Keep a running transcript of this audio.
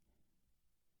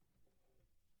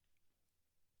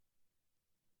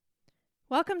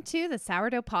Welcome to the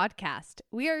Sourdough Podcast.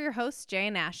 We are your hosts, Jay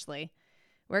and Ashley.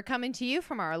 We're coming to you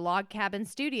from our log cabin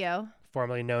studio,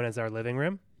 formerly known as our living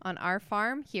room, on our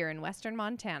farm here in western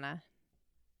Montana.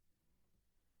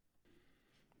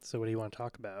 So what do you want to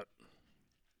talk about?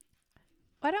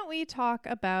 Why don't we talk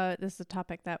about, this is a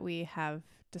topic that we have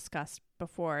discussed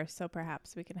before, so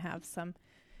perhaps we can have some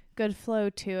good flow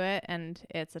to it, and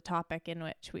it's a topic in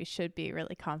which we should be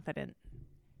really confident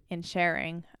in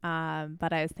sharing.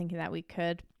 But I was thinking that we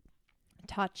could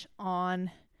touch on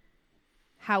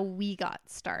how we got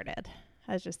started.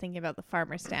 I was just thinking about the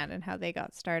farmer stand and how they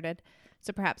got started.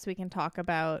 So perhaps we can talk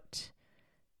about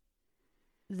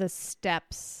the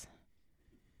steps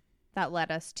that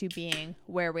led us to being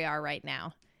where we are right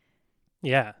now.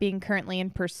 Yeah. Being currently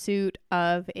in pursuit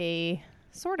of a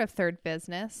sort of third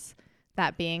business,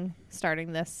 that being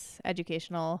starting this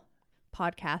educational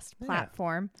podcast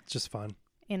platform. It's just fun.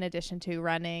 In addition to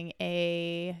running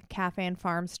a cafe and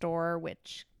farm store,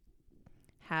 which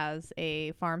has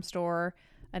a farm store,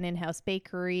 an in-house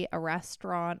bakery, a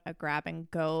restaurant, a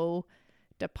grab-and-go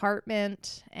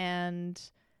department,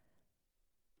 and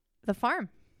the farm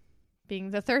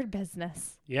being the third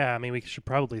business. Yeah, I mean, we should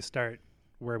probably start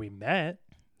where we met.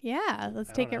 Yeah,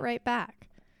 let's take it right back.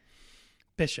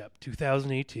 Bishop,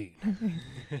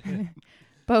 2018.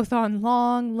 Both on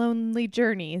long, lonely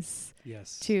journeys.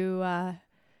 Yes. To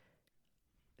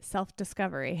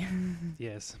self-discovery.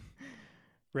 Yes.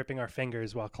 Ripping our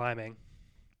fingers while climbing.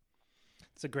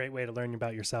 It's a great way to learn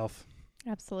about yourself.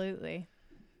 Absolutely.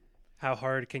 How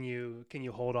hard can you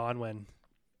hold on when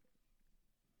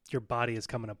your body is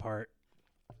coming apart?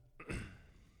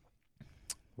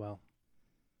 Well,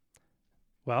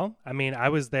 I mean, I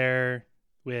was there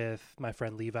with my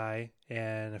friend Levi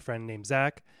and a friend named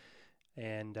Zach,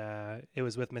 and it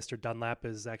was with Mr. Dunlap.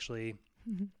 Is actually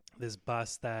this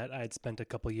bus that I'd spent a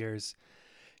couple years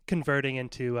converting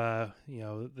into,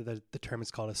 the term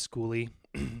is called a schoolie.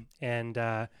 And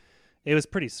it was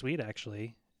pretty sweet,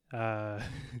 actually. There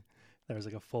was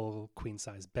like a full queen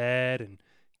size bed and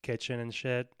kitchen and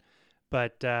shit.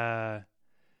 But there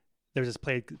was this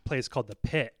place called The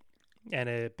Pit,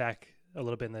 and back in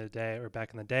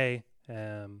the day,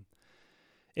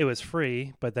 it was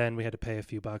free, but then we had to pay a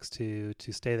few bucks to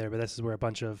stay there. But this is where a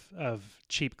bunch of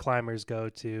cheap climbers go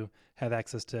to have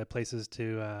access to places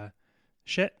to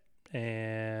shit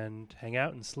and hang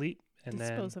out and sleep. And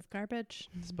dispose of garbage.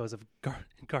 Dispose of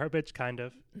garbage, kind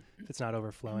of, if it's not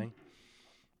overflowing.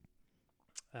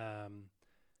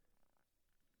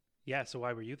 Yeah, so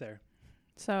why were you there?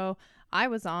 So I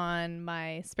was on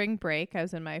my spring break. I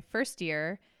was in my first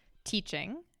year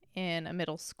teaching in a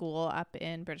middle school up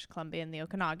in British Columbia in the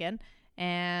Okanagan,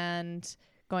 and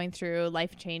going through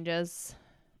life changes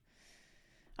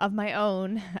of my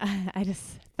own. I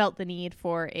just felt the need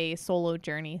for a solo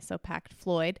journey, so packed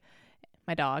Floyd,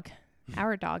 my dog,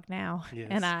 our dog now, yes.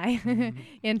 and I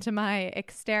into my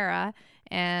Xterra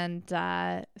and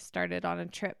started on a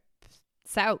trip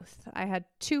south. I had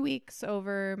 2 weeks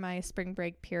over my spring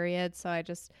break period, so I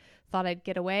just thought I'd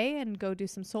get away and go do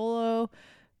some solo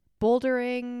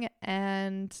bouldering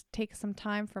and take some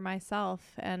time for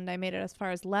myself. And I made it as far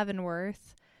as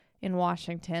Leavenworth in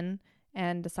Washington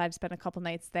and decided to spend a couple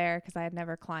nights there because I had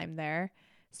never climbed there.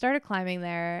 Started climbing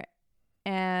there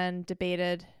and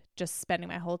debated just spending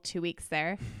my whole 2 weeks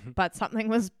there. But something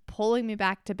was pulling me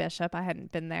back to Bishop. I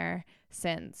hadn't been there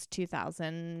since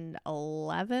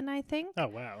 2011, I think. Oh,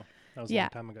 wow. That was a long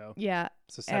time ago. Yeah.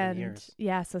 So 7 years.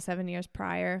 Yeah, so 7 years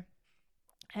prior.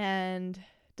 And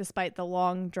despite the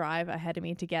long drive ahead of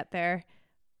me to get there,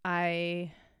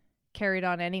 I carried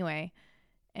on anyway.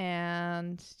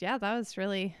 And yeah, that was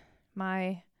really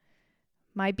my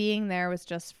being there was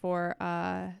just for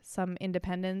some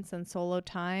independence and solo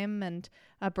time and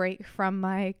a break from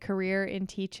my career in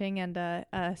teaching and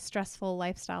a stressful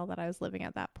lifestyle that I was living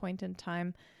at that point in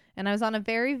time. And I was on a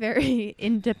very, very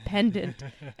independent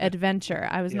adventure.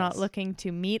 I was not looking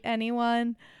to meet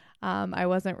anyone. I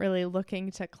wasn't really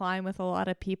looking to climb with a lot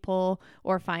of people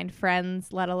or find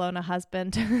friends, let alone a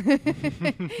husband.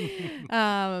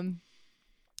 And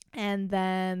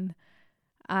then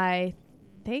I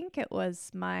think it was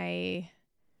my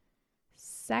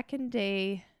second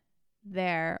day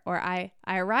there, or I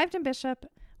arrived in Bishop,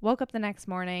 woke up the next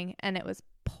morning, and it was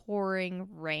pouring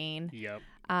rain. Yep.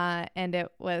 And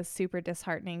it was super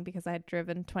disheartening because I had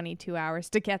driven 22 hours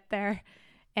to get there.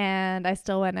 And I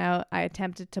still went out. I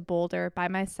attempted to boulder by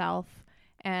myself,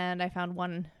 and I found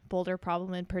one boulder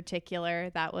problem in particular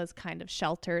that was kind of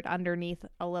sheltered underneath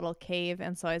a little cave.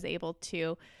 And so I was able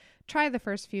to try the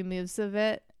first few moves of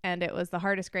it, and it was the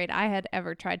hardest grade I had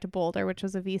ever tried to boulder, which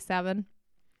was a V7.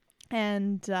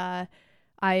 And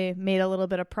I made a little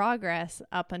bit of progress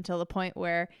up until the point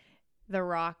where the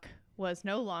rock was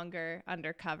no longer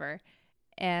undercover,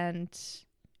 and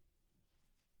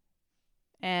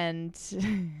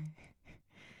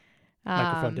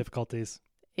Microphone difficulties.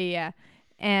 yeah,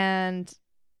 and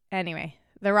anyway,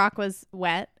 the rock was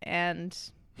wet, and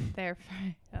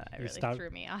therefore it really threw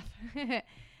me off.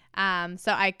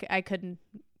 So I could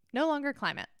no longer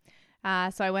climb it.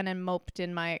 So I went and moped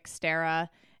in my Xterra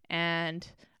and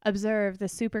observed the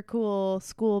super cool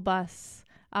school bus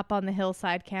up on the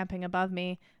hillside camping above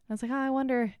me. I was like, oh, I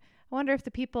wonder if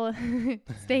the people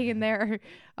staying in there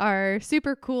are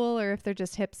super cool or if they're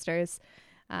just hipsters,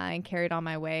 and carried on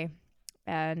my way.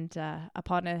 And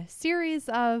upon a series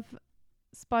of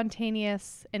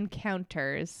spontaneous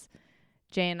encounters,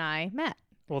 Jay and I met.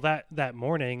 Well, that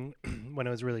morning when it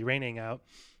was really raining out,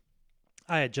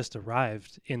 I had just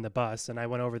arrived in the bus, and I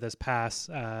went over this pass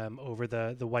over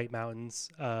the White Mountains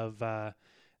of the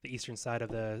eastern side of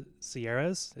the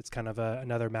Sierras. It's kind of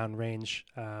another mountain range.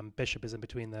 Bishop is in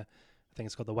between I think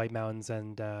it's called the White Mountains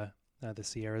and the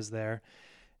Sierras there.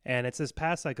 And it's this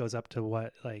pass that goes up to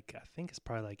what, like, I think it's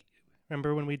probably like,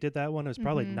 remember when we did that one? It was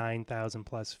probably 9,000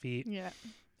 plus feet. Yeah.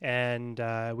 And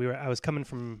I was coming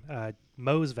from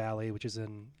Mose Valley, which is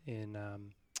in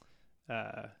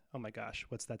oh my gosh,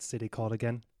 what's that city called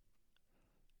again?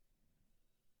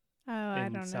 Oh, I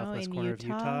don't know. Southwest In corner Utah?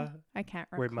 of Utah, I can't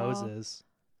recall. where Mose is.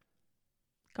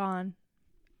 Gone.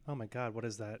 Oh my God, what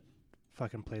is that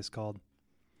fucking place called?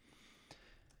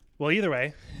 Well, either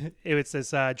way, it's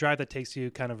this drive that takes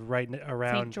you kind of right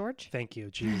around St. George? Thank you,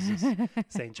 Jesus.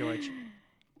 St. George.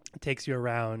 It takes you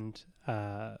around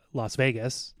Las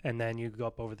Vegas, and then you go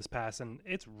up over this pass, and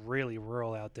it's really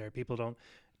rural out there. People don't,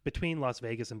 between Las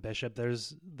Vegas and Bishop,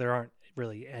 there aren't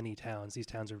really any towns. These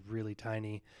towns are really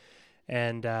tiny.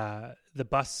 And the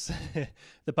bus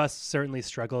certainly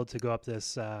struggled to go up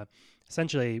this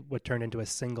essentially what turned into a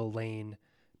single lane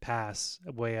pass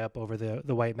way up over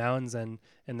the White Mountains, and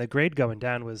the grade going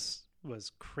down was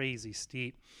crazy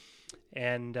steep.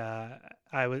 And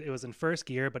it was in first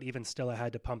gear, but even still I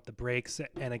had to pump the brakes,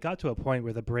 and it got to a point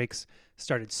where the brakes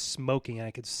started smoking and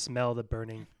I could smell the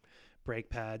burning brake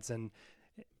pads. And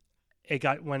it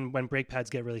got, when brake pads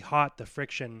get really hot, the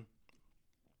friction,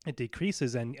 it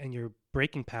decreases, and your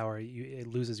braking power, it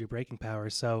loses your braking power.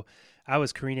 So I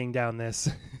was careening down this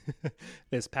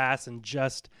this pass and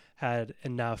just had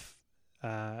enough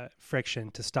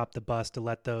friction to stop the bus to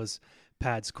let those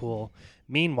pads cool.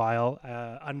 Meanwhile,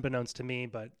 unbeknownst to me,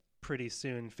 but pretty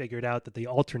soon figured out that the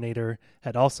alternator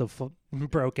had also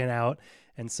broken out,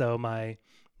 and so my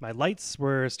lights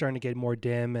were starting to get more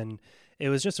dim, and it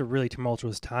was just a really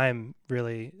tumultuous time,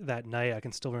 really, that night. I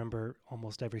can still remember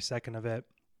almost every second of it.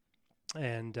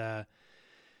 And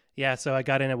so I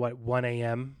got in at 1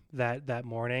 a.m. that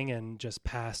morning and just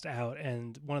passed out.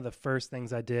 And one of the first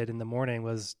things I did in the morning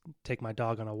was take my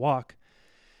dog on a walk.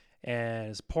 And it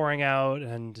was pouring out,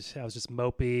 and I was just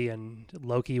mopey, and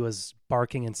Loki was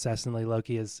barking incessantly.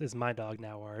 Loki is my dog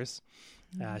now, ours.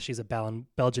 She's a Belgian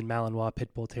Malinois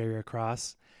Pit Bull Terrier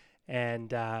cross.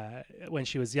 And when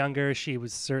she was younger, she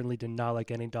certainly did not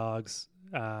like any dogs,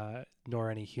 nor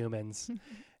any humans.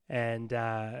 And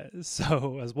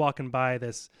so I was walking by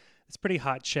this pretty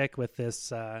hot chick with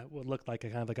this what looked like a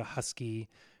kind of like a husky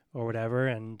or whatever,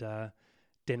 and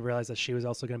didn't realize that she was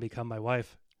also going to become my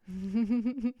wife.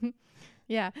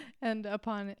 Yeah, and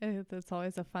it's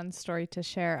always a fun story to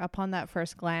share. Upon that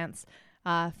first glance,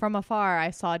 from afar,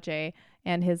 I saw Jay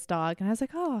and his dog, and I was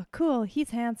like, oh, cool, he's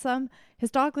handsome.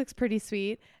 His dog looks pretty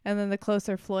sweet. And then the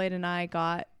closer Floyd and I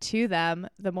got to them,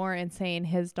 the more insane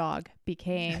his dog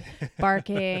became,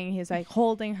 barking. He's like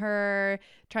holding her,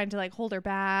 trying to like hold her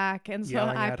back. And so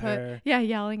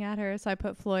yelling at her. So I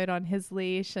put Floyd on his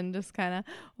leash and just kind of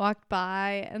walked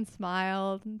by and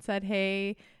smiled and said,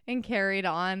 hey, and carried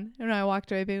on. And I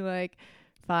walked away being like,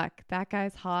 fuck, that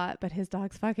guy's hot, but his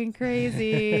dog's fucking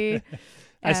crazy.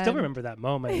 I still remember that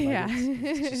moment. Like, yeah.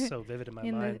 it's just so vivid in my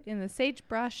mind. In the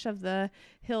sagebrush of the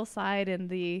hillside in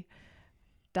the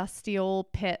dusty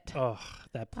old pit. Oh,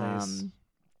 that place.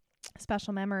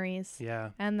 Special memories.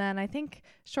 Yeah. And then I think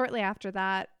shortly after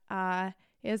that,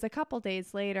 is a couple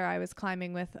days later, I was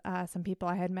climbing with some people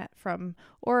I had met from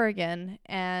Oregon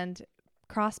and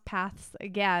crossed paths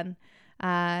again.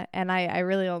 And I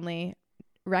really only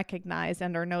recognized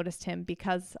and or noticed him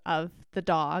because of the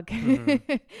dog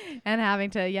Mhm. and having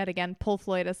to yet again pull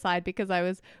Floyd aside because I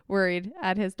was worried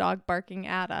at his dog barking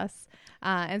at us.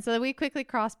 And so we quickly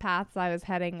crossed paths. I was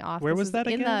heading off. Where This was is that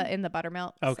again? in the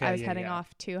Buttermilks. Okay, I was yeah, heading yeah.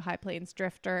 off to High Plains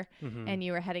Drifter, Mhm. and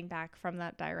you were heading back from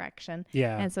that direction.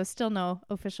 Yeah. And so still no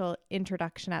official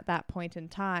introduction at that point in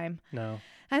time. No.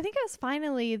 I think it was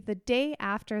finally the day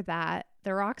after that,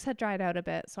 the rocks had dried out a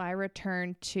bit. So I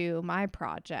returned to my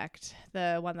project,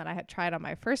 the one that I had tried on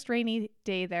my first rainy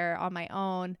day there on my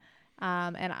own.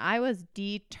 And I was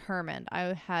determined.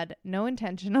 I had no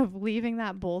intention of leaving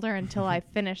that boulder until I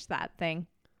finished that thing.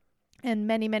 And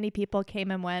many, many people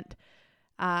came and went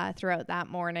throughout that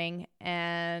morning.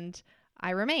 And I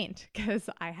remained because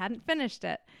I hadn't finished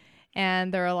it.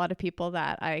 And there were a lot of people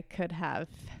that I could have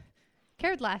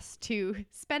cared less to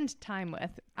spend time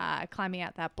with climbing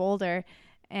at that boulder.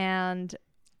 And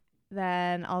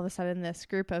then all of a sudden this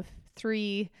group of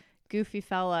 3 goofy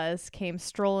fellas came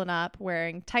strolling up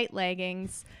wearing tight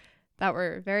leggings that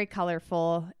were very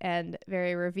colorful and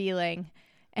very revealing,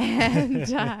 and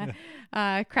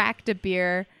cracked a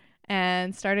beer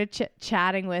and started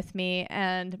chatting with me.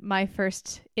 And my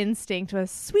first instinct was,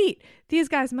 sweet, these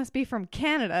guys must be from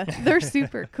Canada. They're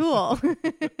super cool.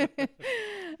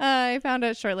 I found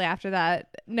out shortly after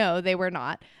that, no, they were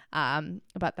not,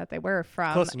 but that they were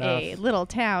from a little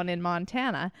town in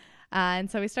Montana.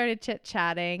 And so we started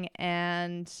chit-chatting,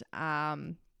 and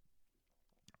Well,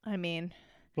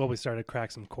 we started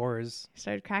crack some cores.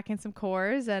 Started cracking some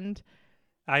cores, and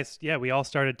we all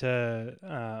started to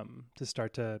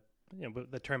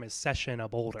the term is session a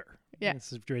boulder. Yeah.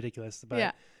 This is ridiculous, but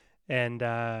yeah. And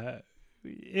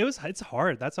it's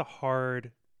hard. That's a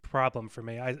hard problem for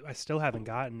me. I still haven't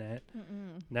gotten it.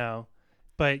 Mm-mm. No,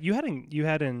 but you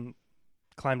hadn't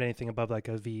climbed anything above like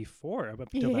a V4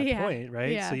 up till that point,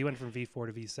 right? Yeah. So you went from V4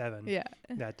 to V7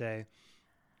 that day.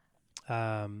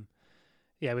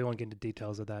 Yeah, we won't get into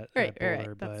details of that. Right.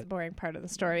 Boulder, That's the boring part of the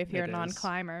story if you're a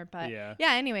non-climber. But yeah,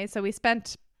 anyway, so we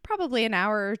spent probably an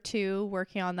hour or two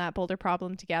working on that boulder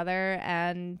problem together,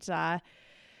 and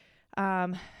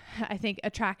I think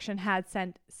attraction had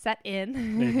set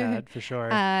in. It had, for sure.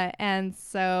 And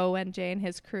so when Jay and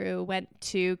his crew went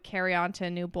to carry on to a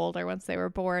new boulder once they were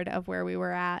bored of where we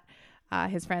were at,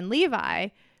 his friend Levi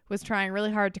was trying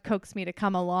really hard to coax me to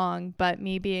come along, but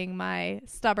me being my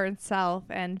stubborn self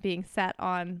and being set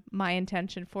on my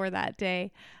intention for that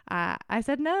day, I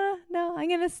said, no, I'm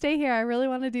going to stay here. I really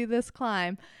want to do this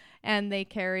climb. And they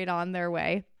carried on their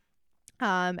way.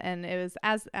 And it was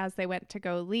as they went to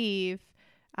go leave,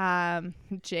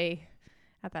 Jay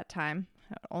at that time,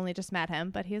 only just met him,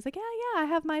 but he was like, yeah, I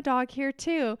have my dog here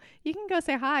too. You can go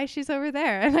say hi. She's over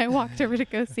there. And I walked over to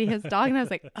go see his dog, and I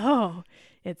was like, oh,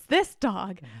 it's this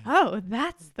dog. Oh,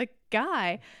 that's the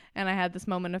guy. And I had this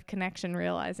moment of connection,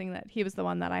 realizing that he was the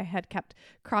one that I had kept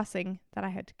crossing, that I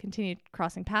had continued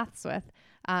crossing paths with,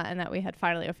 and that we had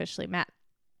finally officially met.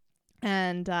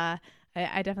 And I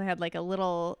definitely had like a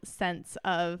little sense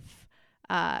of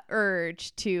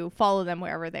urge to follow them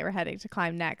wherever they were heading to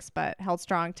climb next, but held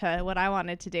strong to what I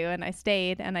wanted to do. And I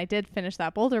stayed, and I did finish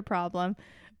that boulder problem.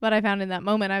 But I found in that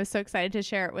moment, I was so excited to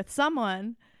share it with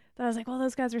someone that I was like, well,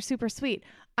 those guys are super sweet.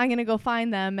 I'm going to go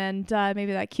find them. And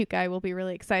maybe that cute guy will be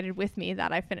really excited with me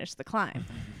that I finished the climb.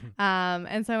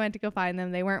 And so I went to go find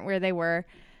them. They weren't where they were,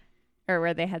 or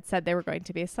where they had said they were going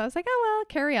to be. So I was like, oh, well,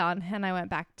 carry on. And I went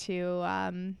back to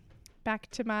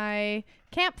my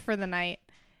camp for the night.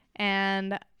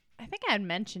 And I think I had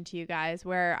mentioned to you guys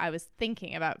where I was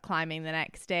thinking about climbing the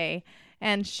next day.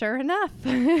 And sure enough,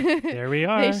 there we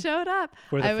are. They showed up.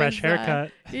 With a fresh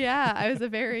haircut. I was a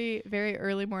very, very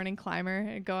early morning climber.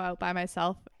 I go out by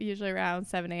myself, usually around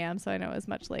 7 a.m. So I know it was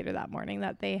much later that morning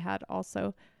that they had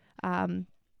also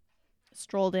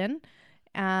strolled in.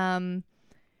 And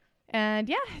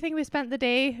yeah, I think we spent the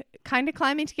day kind of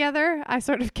climbing together. I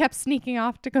sort of kept sneaking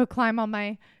off to go climb on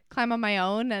my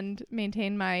own and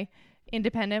maintain my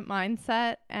independent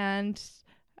mindset. And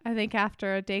I think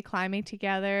after a day climbing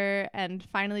together and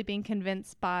finally being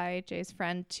convinced by Jay's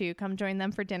friend to come join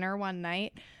them for dinner one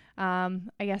night, I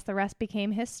guess the rest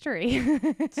became history.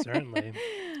 Certainly.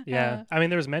 Yeah. I mean,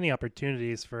 there was many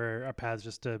opportunities for our paths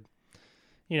just to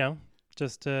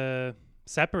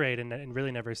separate and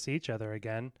really never see each other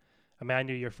again. I mean, I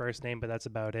knew your first name, but that's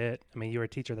about it. I mean, you were a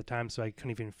teacher at the time, so I couldn't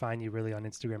even find you really on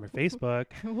Instagram or Facebook.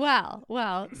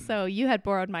 Well, so you had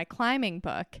borrowed my climbing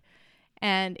book,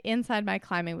 and inside my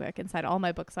climbing book, inside all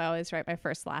my books, I always write my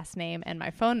first, last name and my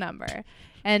phone number.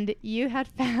 And you had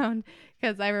found,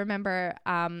 because I remember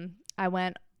I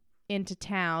went into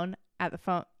town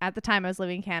at the time I was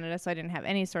living in Canada, so I didn't have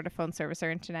any sort of phone service or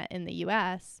internet in the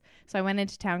US. So I went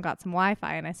into town, got some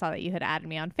Wi-Fi, and I saw that you had added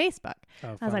me on Facebook.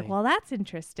 Oh, I was like, well, that's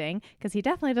interesting because he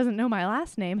definitely doesn't know my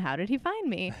last name. How did he find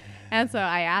me? And so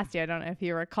I asked you, I don't know if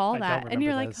you recall that. And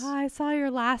you're like, I saw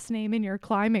your last name in your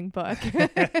climbing book.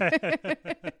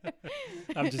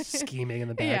 I'm just scheming in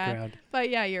the background. Yeah. But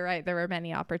yeah, you're right. There were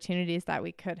many opportunities that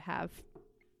we could have.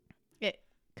 It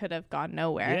could have gone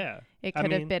nowhere. Yeah. It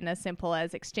could have been as simple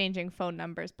as exchanging phone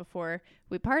numbers before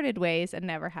we parted ways and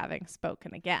never having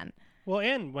spoken again. Well,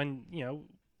 and when,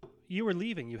 you were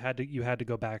leaving, you had to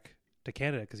go back to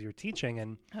Canada because you were teaching,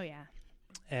 and oh yeah.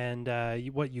 And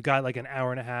you got like an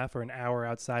hour and a half or an hour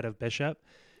outside of Bishop?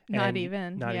 Not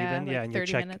even. Like and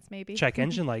 30 your minutes maybe. check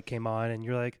engine light came on, and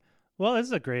you're like, well, this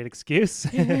is a great excuse.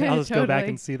 I'll just go back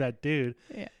and see that dude.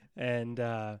 Yeah. And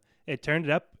it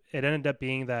ended up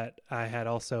being that I had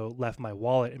also left my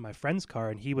wallet in my friend's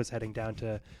car, and he was heading down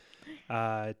to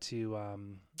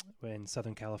in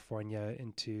Southern California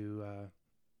into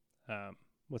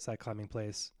what's that climbing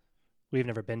place? We've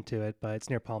never been to it, but it's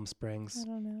near Palm Springs. I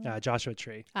don't know. Joshua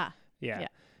Tree. Yeah.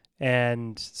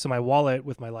 And so my wallet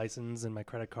with my license and my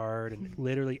credit card and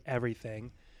literally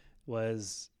everything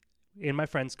was in my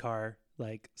friend's car,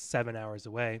 like 7 hours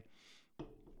away.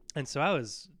 And so I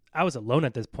was alone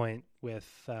at this point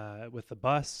with the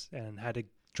bus and had to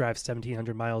drive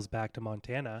 1,700 miles back to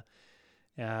Montana.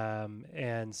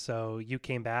 And so you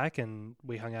came back and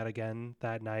we hung out again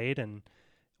that night. And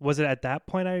was it at that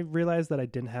point I realized that I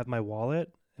didn't have my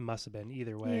wallet? It must have been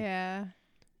either way. Yeah.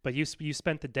 But you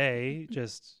spent the day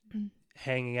just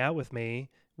hanging out with me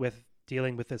with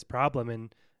dealing with this problem.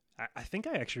 And I think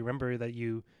I actually remember that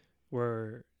you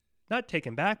were not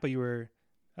taken back, but you were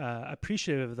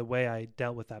appreciative of the way I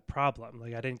dealt with that problem.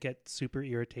 Like I didn't get super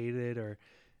irritated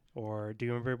or do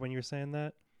you remember when you were saying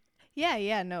that?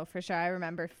 Yeah, no, for sure. I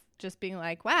remember just being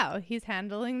like, wow, he's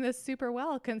handling this super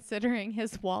well considering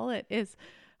his wallet is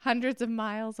hundreds of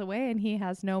miles away and he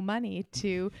has no money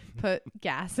to put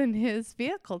gas in his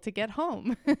vehicle to get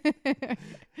home.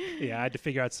 Yeah, I had to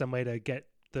figure out some way to get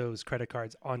those credit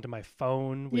cards onto my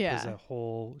phone, which was a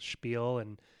whole spiel.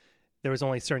 And there was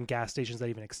only certain gas stations that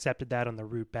even accepted that on the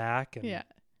route back. And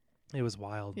it was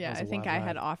wild. Yeah, I think I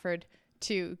had offered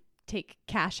to take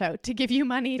cash out to give you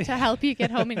money to help you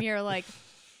get home. And you're like,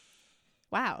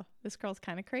 wow, this girl's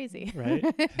kind of crazy. Right.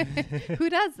 Who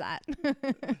does that?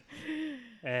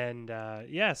 And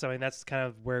so I mean that's kind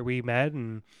of where we met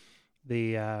and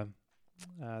the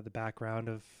background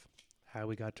of how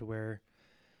we got to where.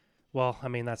 Well, I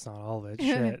mean that's not all of it.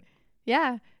 Shit.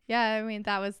 Yeah. I mean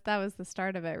that was the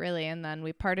start of it really, and then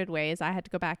we parted ways. I had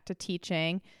to go back to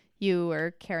teaching. You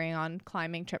were carrying on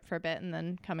climbing trip for a bit and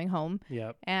then coming home.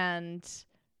 Yep. And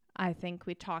I think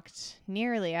we talked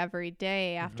nearly every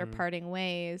day after parting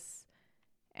ways.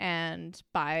 And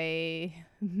by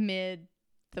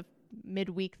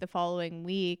midweek the following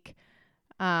week,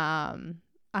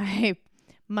 I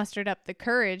mustered up the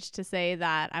courage to say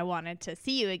that I wanted to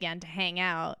see you again, to hang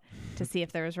out, to see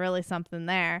if there was really something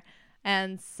there.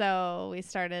 And so we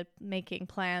started making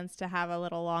plans to have a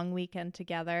little long weekend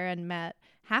together and met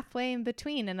halfway in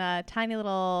between in a tiny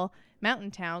little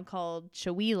mountain town called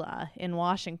Chewelah in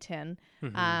Washington.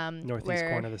 Northeast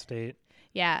corner of the state.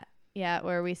 Yeah,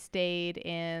 where we stayed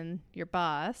in your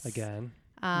bus. Again.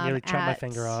 Nearly chopped my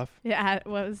finger off. Yeah,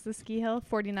 what was the ski hill?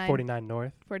 49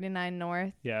 North. 49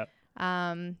 North. Yeah.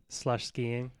 Slush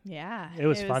skiing. Yeah. It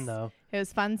was fun though. It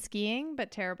was fun skiing,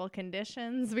 but terrible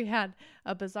conditions. We had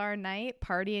a bizarre night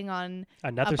partying on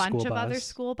a bunch of other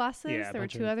school buses. Yeah, there were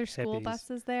two other school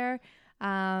buses there.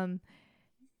 And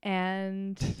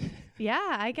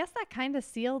yeah, I guess that kind of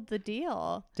sealed the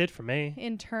deal. Did for me.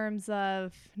 In terms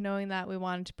of knowing that we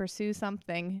wanted to pursue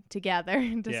something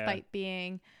together despite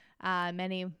being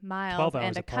many miles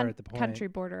and a country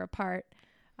border apart.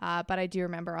 But I do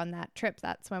remember on that trip,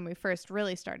 that's when we first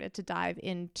really started to dive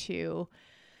into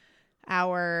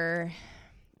our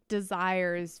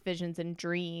desires, visions, and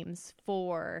dreams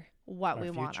for what we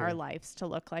want our lives to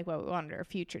look like, what we wanted our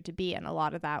future to be. And a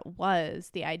lot of that was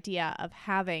the idea of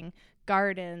having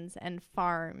gardens and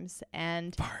farms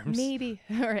and maybe,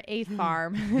 or a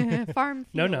farm, farm fields.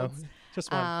 No,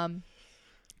 just one.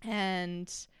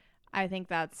 And I think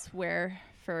that's where,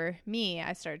 for me,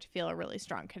 I started to feel a really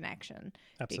strong connection.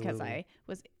 Absolutely. Because I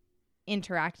was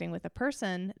interacting with a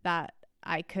person that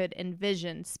I could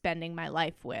envision spending my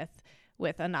life with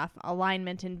enough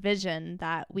alignment and vision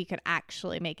that we could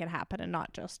actually make it happen and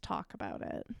not just talk about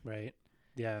it. Right.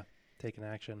 Yeah. Taking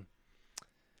action.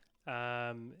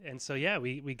 And so,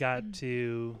 we got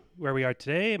to where we are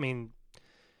today. I mean,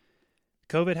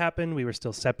 COVID happened. We were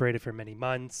still separated for many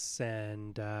months,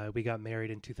 and we got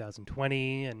married in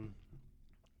 2020, and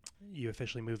you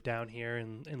officially moved down here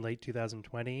in late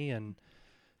 2020 and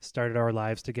started our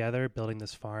lives together, building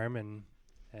this farm, and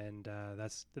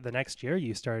that's the next year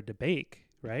you started to bake,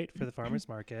 right, for the farmers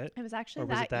market. It was actually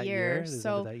that year.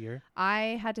 So that year?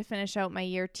 I had to finish out my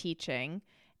year teaching,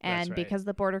 and Right. because of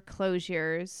the border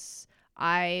closures,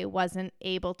 I wasn't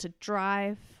able to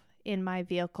drive in my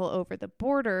vehicle over the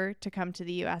border to come to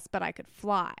the US, but I could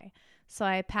fly. So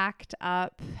I packed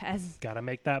up Gotta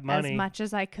make that money. as much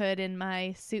as I could in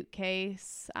my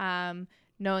suitcase,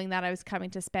 knowing that I was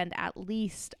coming to spend at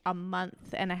least a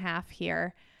month and a half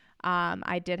here.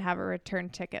 I did have a return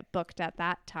ticket booked at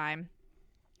that time,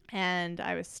 and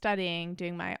I was studying,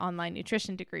 doing my online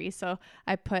nutrition degree. So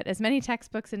I put as many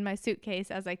textbooks in my suitcase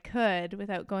as I could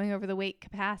without going over the weight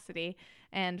capacity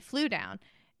and flew down.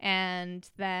 And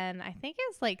then I think it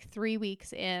was like 3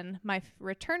 weeks in, my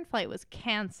return flight was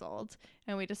canceled,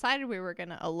 and we decided we were going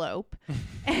to elope.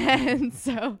 And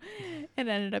so it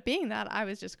ended up being that I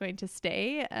was just going to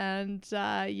stay, and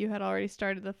you had already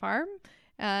started the farm,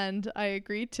 and I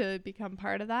agreed to become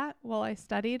part of that while I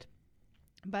studied.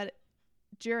 But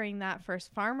during that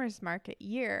first farmers market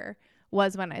year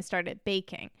was when I started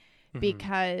baking,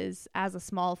 because as a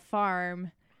small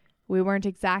farm, we weren't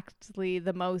exactly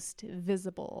the most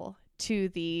visible to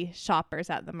the shoppers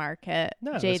at the market.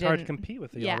 No, Jay it's hard to didn't- compete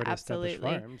with the yeah, already established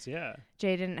absolutely. farms. Yeah.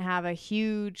 Jay didn't have a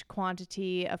huge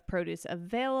quantity of produce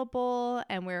available,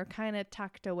 and we were kind of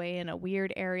tucked away in a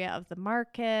weird area of the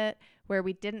market where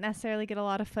we didn't necessarily get a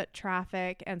lot of foot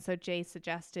traffic. And so Jay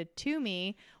suggested to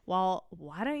me, well,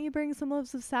 why don't you bring some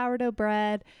loaves of sourdough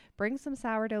bread, bring some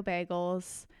sourdough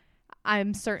bagels?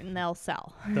 I'm certain they'll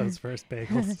sell. Those first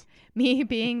bagels. Me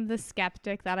being the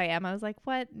skeptic that I am, I was like,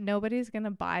 what? Nobody's going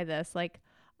to buy this. Like,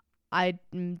 I'm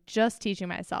just teaching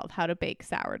myself how to bake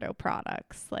sourdough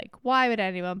products. Like, why would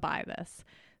anyone buy this?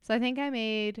 So I think I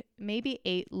made maybe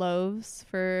 8 loaves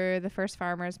for the first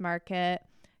farmer's market,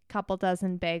 couple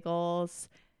dozen bagels,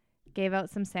 gave out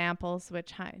some samples,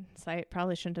 which hindsight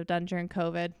probably shouldn't have done during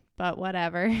COVID, but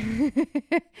whatever.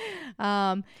 No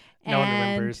one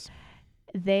remembers.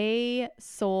 They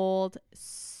sold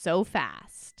so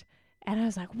fast. And I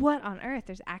was like, what on earth?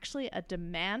 There's actually a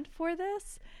demand for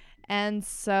this? And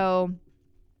so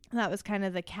that was kind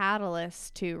of the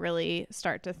catalyst to really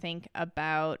start to think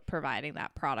about providing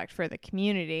that product for the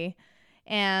community.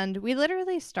 And we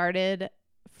literally started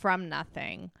from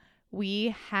nothing.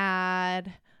 We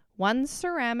had one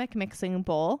ceramic mixing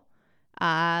bowl,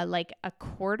 like a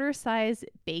quarter size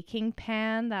baking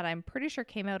pan that I'm pretty sure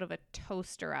came out of a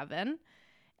toaster oven,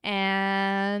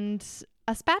 and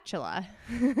a spatula.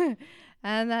 And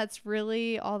that's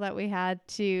really all that we had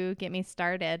to get me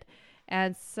started.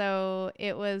 And so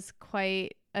it was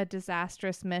quite a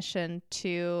disastrous mission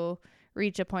to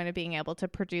reach a point of being able to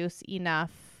produce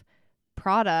enough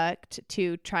product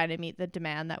to try to meet the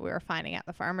demand that we were finding at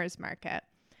the farmers market.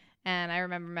 And I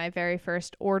remember my very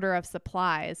first order of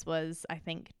supplies was, I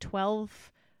think,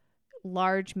 12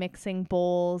 large mixing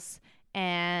bowls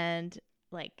and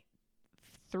like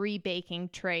 3 baking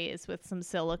trays with some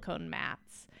silicone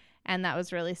mats. And that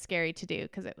was really scary to do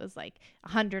because it was like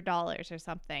 $100 or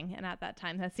something. And at that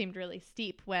time, that seemed really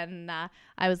steep when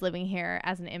I was living here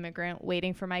as an immigrant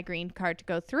waiting for my green card to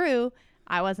go through.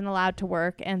 I wasn't allowed to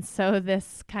work. And so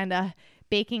this kind of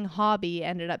baking hobby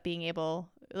ended up being able,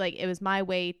 like, it was my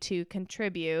way to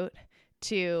contribute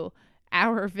to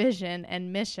our vision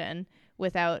and mission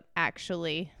without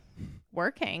actually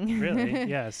working. Really?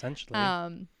 Yeah, essentially.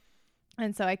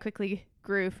 And so I quickly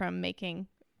grew from making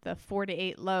the 4 to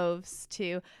 8 loaves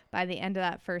to, by the end of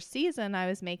that first season, I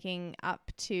was making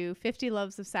up to 50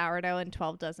 loaves of sourdough and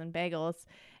 12 dozen bagels,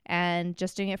 and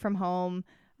just doing it from home,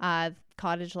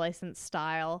 cottage license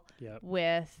style,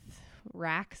 with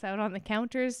racks out on the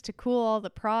counters to cool all the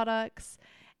products.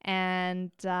 And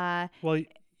well,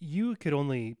 you could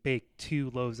only bake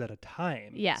 2 loaves at a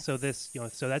time. Yes. So this,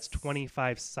 so that's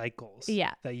 25 cycles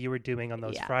that you were doing on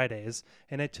those Fridays,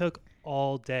 and it took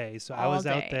all day. So I was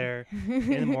out there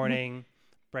in the morning,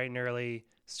 bright and early,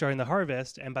 starting the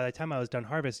harvest. And by the time I was done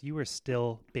harvest, you were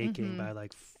still baking by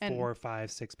like 4,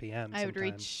 5, 6 p.m. I would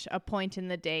reach a point in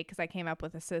the day because I came up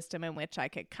with a system in which I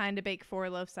could kind of bake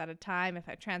 4 loaves at a time if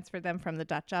I transferred them from the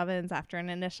Dutch ovens after an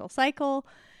initial cycle.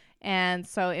 And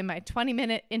so in my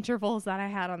 20-minute intervals that I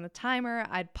had on the timer,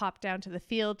 I'd pop down to the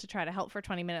field to try to help for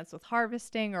 20 minutes with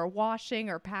harvesting or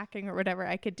washing or packing or whatever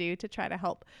I could do to try to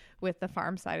help with the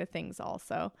farm side of things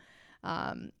also.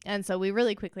 And so we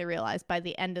really quickly realized by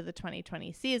the end of the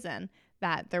 2020 season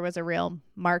that there was a real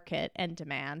market and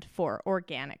demand for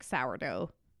organic sourdough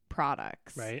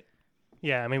products. Right.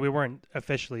 Yeah, I mean, we weren't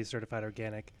officially certified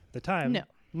organic at the time. No.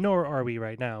 Nor are we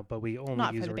right now, but we only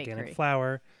Not use for the organic bakery.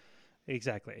 flour.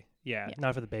 Exactly. Yeah, Yeah.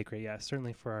 not for the bakery. Yeah,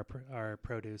 certainly for our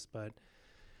produce. But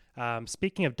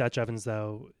speaking of Dutch ovens,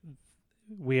 though,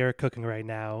 we are cooking right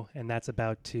now, and that's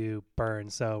about to burn.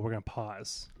 So we're gonna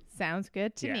pause. Sounds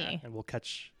good to me. And we'll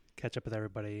catch up with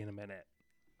everybody in a minute.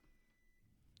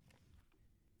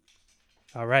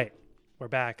 All right, we're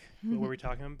back. What were we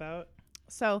talking about?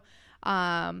 So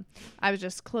I was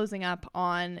just closing up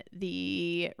on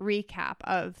the recap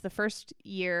of the first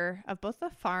year of both the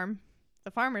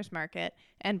farmer's market,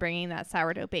 and bringing that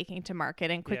sourdough baking to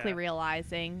market, and quickly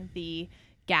realizing the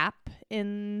gap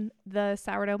in the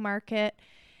sourdough market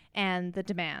and the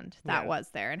demand that was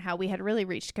there, and how we had really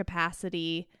reached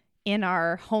capacity in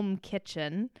our home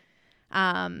kitchen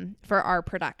for our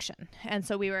production. And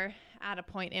so we were at a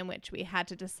point in which we had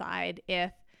to decide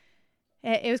if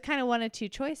it was kind of one of two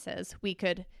choices. We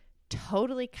could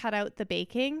totally cut out the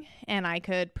baking, and I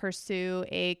could pursue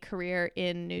a career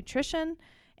in nutrition,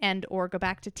 and or go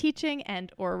back to teaching,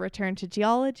 and or return to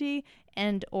geology,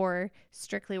 and or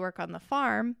strictly work on the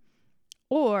farm.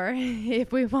 Or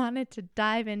if we wanted to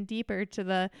dive in deeper to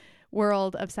the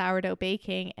world of sourdough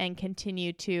baking and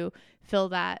continue to fill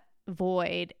that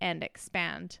void and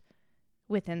expand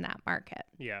within that market.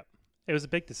 Yeah, it was a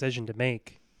big decision to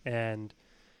make. And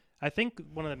I think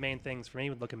one of the main things for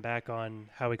me, looking back on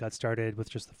how we got started with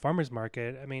just the farmer's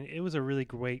market, I mean, it was a really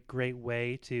great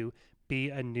way to be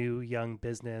a new young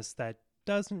business that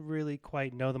doesn't really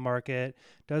quite know the market,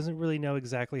 doesn't really know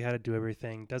exactly how to do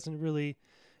everything, doesn't really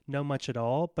know much at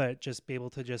all, but just be able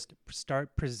to just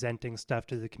start presenting stuff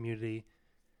to the community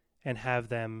and have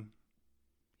them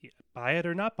buy it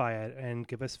or not buy it and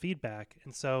give us feedback.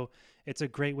 And so it's a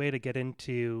great way to get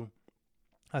into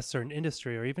a certain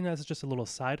industry, or even as just a little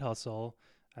side hustle.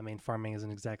 I mean, farming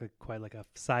isn't exactly quite like a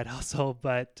side hustle,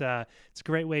 but it's a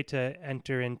great way to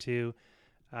enter into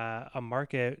a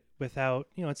market without,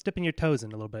 it's dipping your toes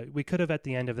in a little bit. We could have at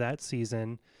the end of that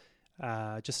season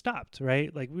just stopped,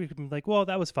 right? Like we could be like, well,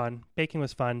 that was fun. Baking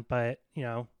was fun, but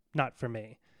not for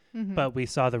me. Mm-hmm. But we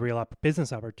saw the real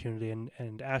business opportunity,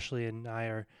 and Ashley and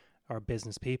I are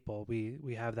business people.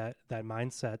 We have that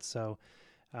mindset. So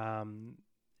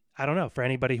I don't know, for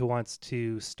anybody who wants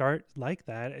to start like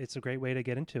that, it's a great way to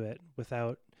get into it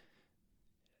without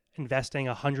investing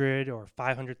 $100,000 or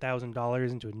 $500,000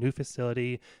 into a new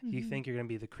facility. Mm-hmm. You think you're going to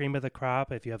be the cream of the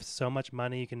crop. If you have so much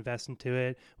money, you can invest into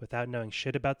it without knowing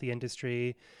shit about the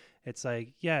industry. It's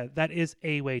like, yeah, that is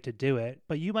a way to do it,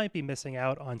 but you might be missing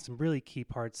out on some really key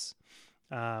parts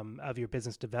of your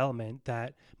business development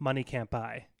that money can't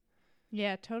buy.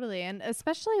 Yeah, totally. And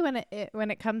especially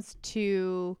when it comes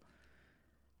to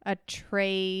a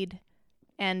trade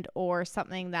and or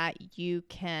something that you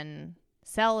can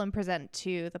sell and present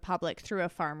to the public through a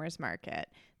farmer's market.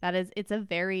 It's a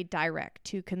very direct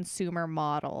to consumer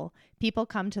model. People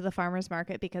come to the farmer's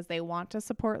market because they want to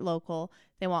support local.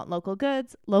 They want local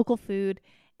goods, local food,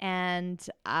 and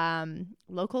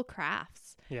local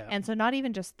crafts. Yeah. And so not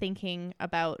even just thinking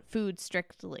about food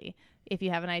strictly. If you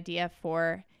have an idea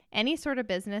for any sort of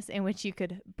business in which you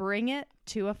could bring it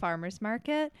to a farmer's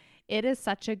market, it is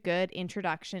such a good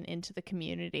introduction into the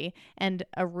community, and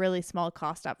a really small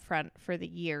cost up front for the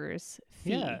year's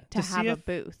fee to have a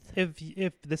booth.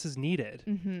 If this is needed.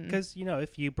 Because,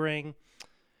 if you bring,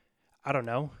 I don't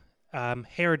know,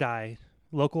 hair dye,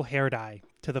 local hair dye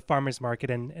to the farmer's market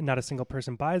and not a single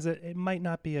person buys it, it might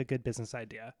not be a good business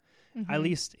idea, at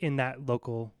least in that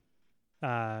local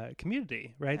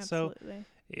community, right? Absolutely. So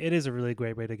it is a really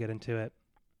great way to get into it.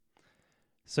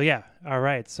 So yeah, all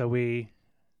right. So we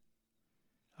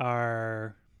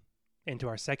are into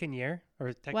our second year,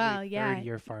 or technically third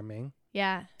year farming.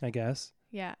 Yeah. I guess.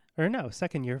 Yeah. Or no,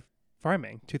 second year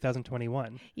farming,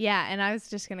 2021. Yeah, and I was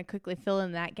just going to quickly fill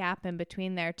in that gap in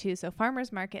between there too. So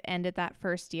farmers market ended that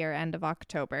first year, end of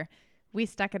October. We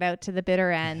stuck it out to the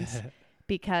bitter end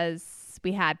because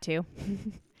we had to.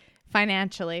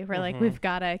 Financially, we're like, we've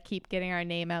got to keep getting our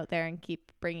name out there and keep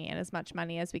bringing in as much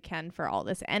money as we can for all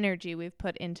this energy we've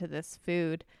put into this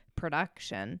food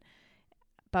production.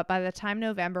 But by the time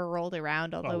November rolled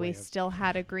around, although we still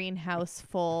had a greenhouse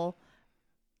full,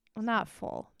 well, not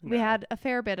full. No. We had a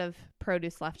fair bit of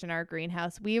produce left in our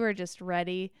greenhouse. We were just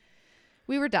ready.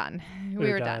 We were done. We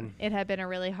were done. It had been a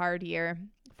really hard year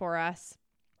for us.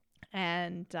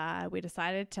 And we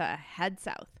decided to head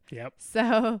south. Yep.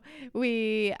 So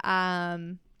we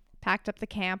packed up the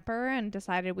camper and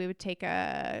decided we would take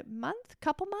a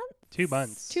couple months? 2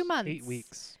 months. 2 months. 8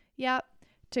 weeks. Yep.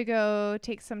 To go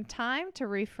take some time to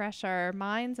refresh our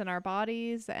minds and our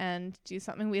bodies and do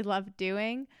something we love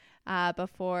doing.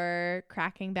 before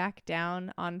cracking back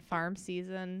down on farm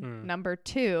season number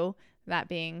 2, that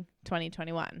being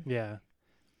 2021. Yeah.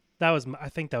 I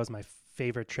think that was my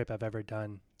favorite trip I've ever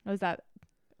done. Was that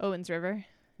Owens River?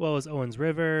 Well, it was Owens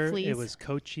River. Fleas. It was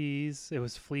Cochise. It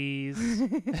was Fleas.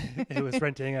 It was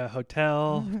renting a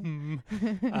hotel.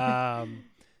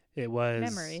 It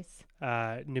was Memories.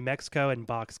 New Mexico and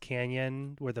Box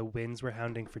Canyon, where the winds were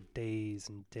hounding for days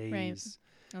and days.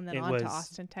 Right. And then It on was- to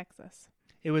Austin, Texas.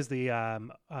 It was the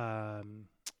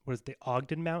the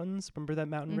Ogden Mountains. Remember that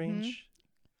mountain Mhm. range?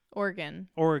 Oregon.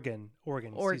 Oregon.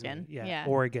 Excuse me. Oregon, yeah.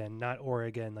 Oregon, not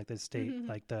Oregon, like the state,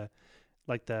 like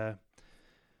the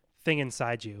thing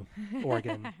inside you.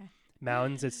 Oregon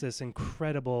mountains. It's this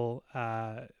incredible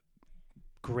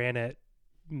granite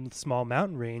small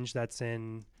mountain range that's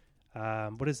in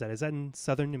what is that? Is that in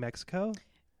southern New Mexico?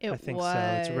 It I think was. so.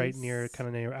 It's right near, kind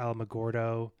of near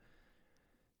Alamogordo,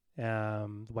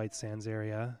 the White Sands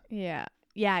area. Yeah,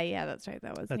 that's right.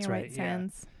 That was That's near right, White yeah.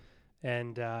 Sands.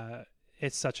 And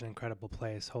it's such an incredible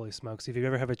place. Holy smokes. If you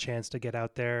ever have a chance to get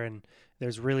out there, and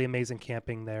there's really amazing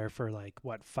camping there for like,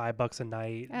 what, $5 a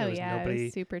night? Oh, There was yeah. nobody. It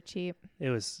was super cheap. It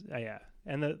was, yeah.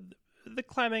 And the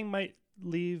climbing might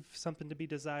leave something to be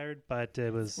desired, but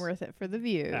it was Worth it for the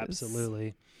views.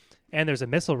 absolutely. And there's a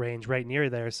missile range right near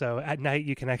there. So at night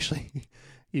you can actually,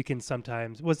 you can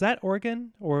sometimes, was that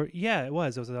Oregon? Or, yeah, it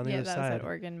was. It was on the Yeah, other that side. was at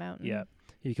Oregon Mountain. Yeah.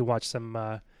 You can watch some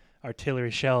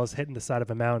artillery shells hitting the side of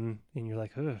a mountain, and you're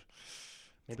like, ugh,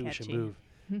 maybe we should Sketchy. move.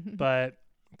 But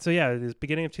so yeah, it was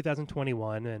beginning of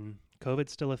 2021, and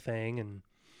COVID's still a thing. And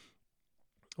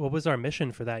what was our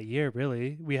mission for that year?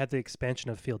 Really, we had the expansion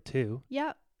of Field 2.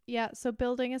 Yep. Yeah. So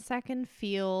building a second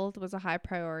field was a high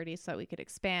priority so that we could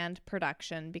expand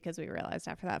production, because we realized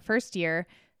after that first year,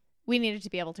 we needed to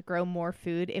be able to grow more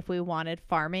food if we wanted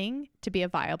farming to be a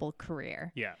viable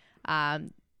career. Yeah.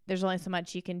 There's only so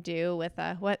much you can do with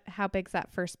how big's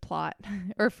that first plot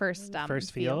or first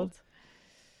field?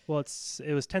 Well,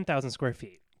 it was 10,000 square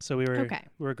feet. So we were Okay.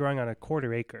 we were growing on a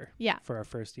quarter acre. Yeah. For our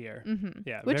first year. Mm-hmm.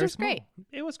 Yeah. Which very was great. small.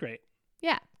 It was great.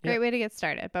 Yeah, great Yep. way to get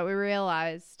started. But we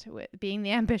realized, being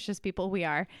the ambitious people we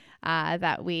are,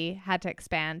 that we had to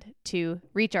expand to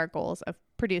reach our goals of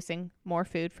producing more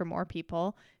food for more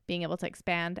people, being able to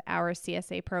expand our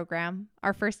CSA program.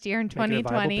 Our first year in Make it a viable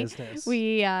 2020, business.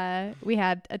 we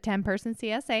had a 10-person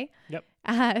CSA. Yep.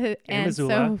 And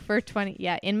Missoula. so for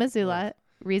in Missoula,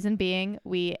 reason being,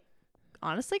 we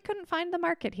honestly couldn't find the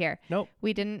market here. Nope.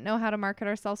 We didn't know how to market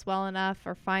ourselves well enough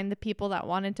or find the people that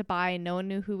wanted to buy. No one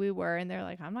knew who we were. And they're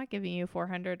like, I'm not giving you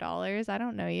 $400. I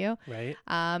don't know you. Right.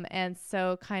 And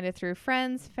so kind of through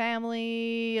friends,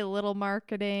 family, a little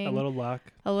marketing, A little luck.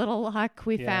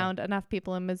 we Yeah. found enough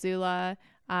people in Missoula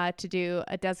to do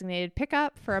a designated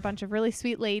pickup for a bunch of really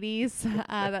sweet ladies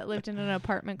that lived in an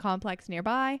apartment complex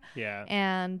nearby. Yeah.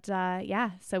 And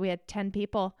so we had 10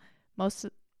 people.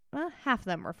 Half of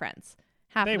them were friends.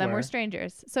 Half They of them were were.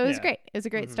 strangers. So it was Yeah. great. It was a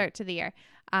great Mhm. start to the year.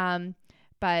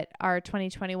 But our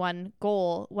 2021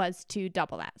 goal was to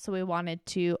double that. So we wanted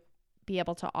to be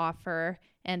able to offer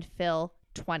and fill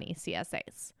 20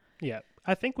 CSAs. Yeah.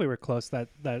 I think we were close that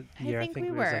year. I think think we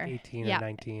it was were. like 18 Yeah. or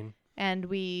 19. And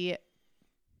we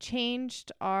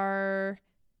changed our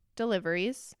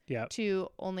deliveries Yeah. to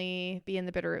only be in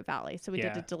the Bitterroot Valley. So we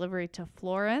did Yeah. a delivery to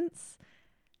Florence.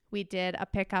 We did a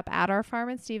pickup at our farm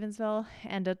in Stevensville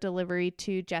and a delivery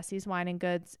to Jesse's Wine and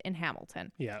Goods in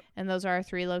Hamilton. Yeah. And those are our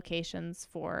 3 locations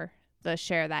for the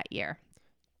share that year.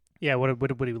 Yeah. What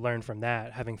did we learn from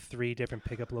that? Having 3 different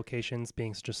pickup locations,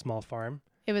 being such a small farm.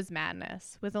 It was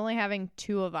madness with only having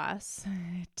 2 of us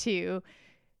to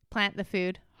plant the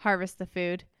food, harvest the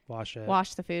food, Wash it.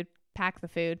 wash the food, pack the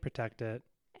food, Protect it.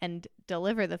 and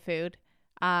deliver the food.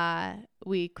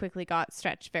 We quickly got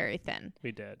stretched very thin.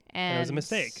 We did. And it was a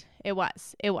mistake. It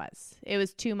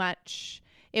was too much.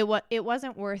 It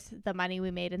wasn't worth the money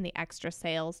we made in the extra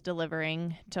sales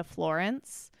delivering to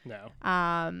Florence. No.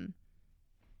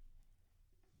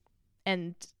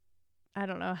 And I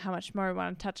don't know how much more we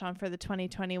want to touch on for the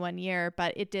 2021 year,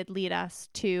 but it did lead us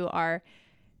to our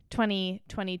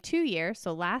 2022 year,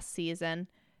 so last season,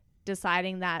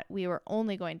 deciding that we were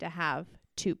only going to have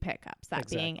 2 pickups, that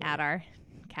being Exactly. at our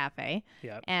cafe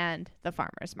Yep. and the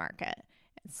farmer's market.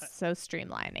 So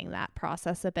streamlining that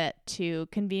process a bit to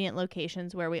convenient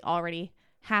locations where we already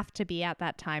have to be at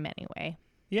that time anyway.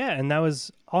 Yeah, and that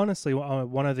was honestly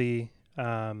one of the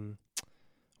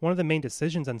main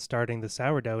decisions on starting the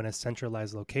sourdough in a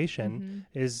centralized location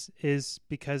is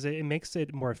because it makes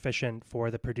it more efficient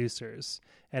for the producers,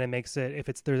 and it makes it,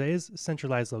 if there is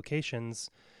centralized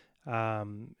locations,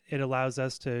 It allows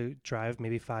us to drive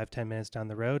maybe 5-10 minutes down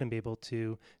the road and be able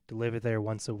to deliver there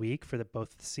once a week for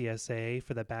both the CSA,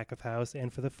 for the back of house,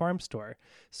 and for the farm store.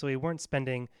 So we weren't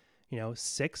spending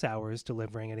 6 hours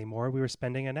delivering anymore. We were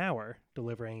spending an hour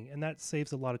delivering, and that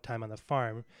saves a lot of time on the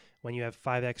farm. When you have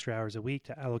 5 extra hours a week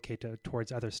to allocate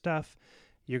towards other stuff,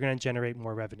 you're going to generate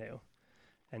more revenue.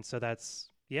 And so that's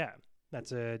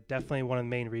definitely one of the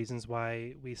main reasons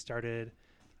why we started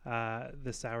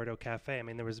the Sourdough Cafe. I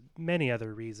mean, there was many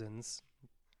other reasons.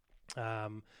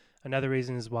 Another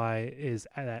reason is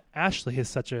that Ashley is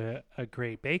such a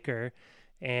great baker,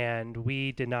 and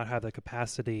we did not have the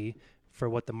capacity for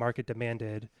what the market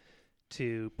demanded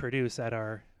to produce at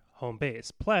our home base.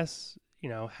 Plus,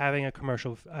 having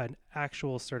an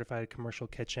actual certified commercial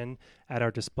kitchen at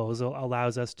our disposal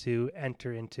allows us to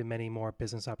enter into many more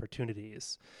business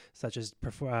opportunities, such as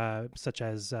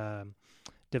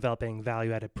developing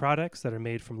value-added products that are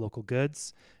made from local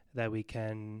goods that we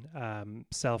can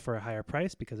sell for a higher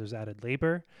price because there's added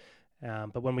labor.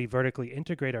 But when we vertically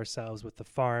integrate ourselves with the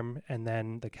farm and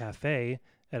then the cafe,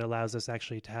 it allows us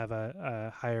actually to have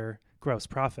a higher gross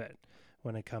profit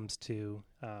when it comes to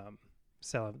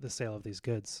the sale of these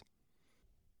goods.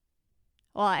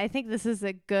 Well, I think this is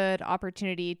a good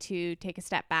opportunity to take a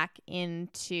step back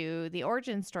into the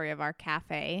origin story of our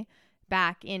cafe,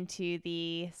 back into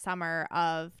the summer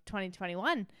of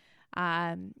 2021.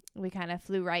 We kind of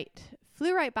flew right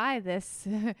by this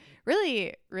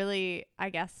really, really, I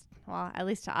guess, well, at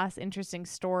least to us, interesting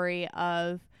story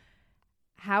of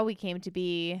how we came to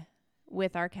be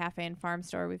with our cafe and farm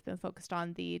store. We've been focused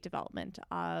on the development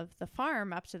of the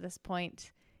farm up to this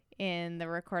point in the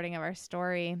recording of our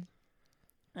story.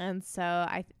 And so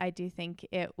I do think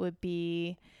it would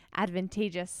be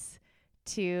advantageous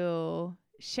to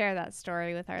share that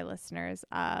story with our listeners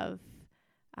of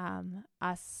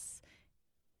us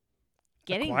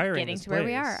getting to where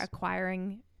we are,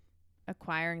 acquiring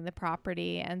the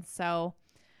property. And so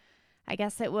I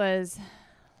guess it was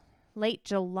late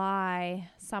July,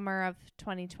 summer of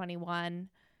 2021,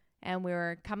 and we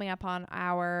were coming up on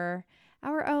our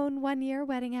own 1-year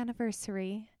wedding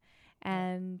anniversary.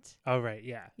 And 1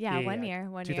 year,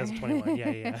 2021.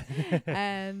 Yeah.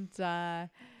 And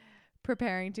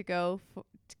preparing to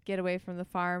to get away from the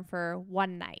farm for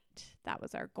one night. That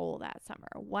was our goal that summer.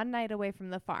 One night away from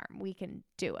the farm. We can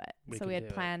do it. So we had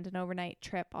planned an overnight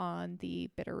trip on the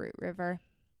Bitterroot River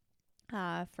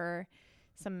for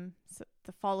the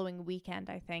following weekend,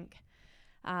 I think.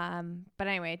 But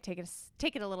anyway, take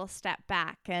it a little step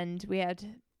back, and we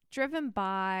had driven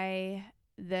by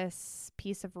this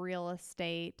piece of real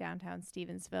estate downtown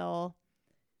Stevensville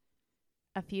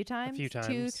a few times.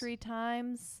 2-3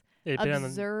 times.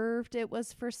 Observed it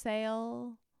was for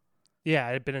sale. Yeah,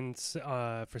 it had been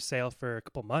for sale for a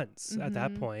couple months at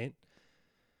that point.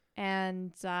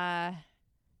 And I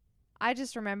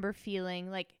just remember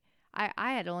feeling like I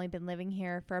had only been living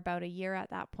here for about a year at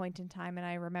that point in time, and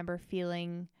I remember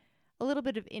feeling a little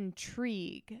bit of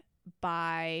intrigue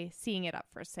by seeing it up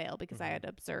for sale because I had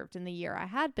observed in the year I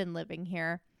had been living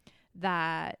here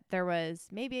that there was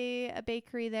maybe a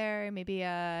bakery there, maybe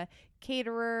a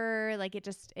caterer. Like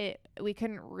we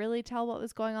couldn't really tell what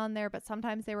was going on there, but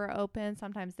sometimes they were open,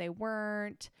 sometimes they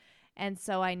weren't. And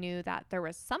so I knew that there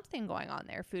was something going on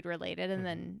there, food related. And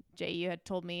then Jay, you had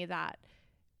told me that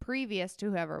previous to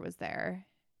whoever was there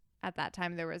at that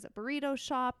time, there was a burrito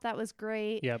shop that was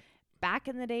great. Yep. Back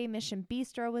in the day, Mission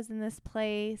Bistro was in this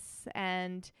place,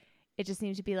 and it just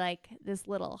seemed to be like this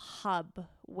little hub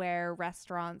where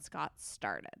restaurants got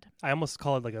started. I almost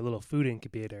call it like a little food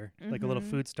incubator, like a little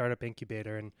food startup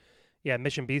incubator. And yeah,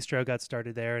 Mission Bistro got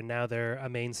started there, and now they're a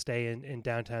mainstay in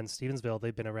downtown Stevensville.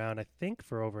 They've been around, I think,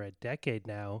 for over a decade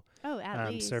now. Oh,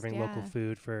 at least, serving local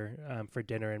food for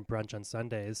dinner and brunch on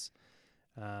Sundays.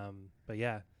 But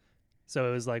yeah, so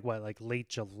it was like late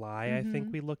July, I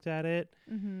think we looked at it.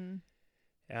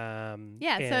 So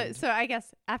I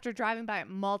guess after driving by it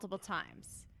multiple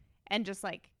times and just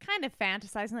like kind of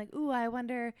fantasizing like, ooh, I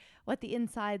wonder what the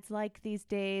inside's like these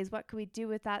days. What could we do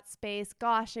with that space?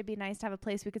 Gosh, it'd be nice to have a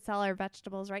place we could sell our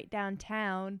vegetables right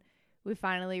downtown. We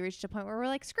finally reached a point where we're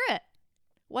like, screw it.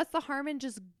 What's the harm in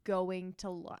just going to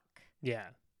look? Yeah.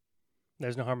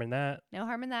 There's no harm in that. No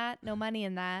harm in that. No money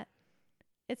in that.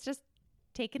 It's just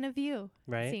taking a view.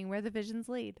 Right. Seeing where the visions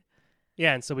lead.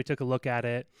 Yeah. And so we took a look at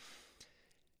it.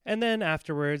 And then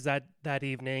afterwards, that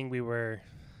evening,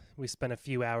 we spent a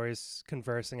few hours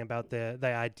conversing about the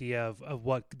idea of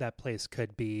what that place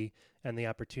could be and the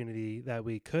opportunity that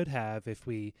we could have if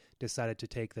we decided to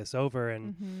take this over.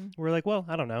 And Mm-hmm. we're like, well,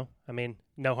 I don't know. I mean,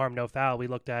 no harm, no foul. We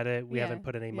looked at it. We Yeah, haven't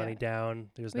put any money yeah. down.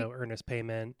 There's no earnest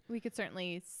payment. We could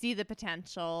certainly see the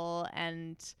potential,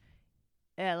 and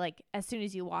like as soon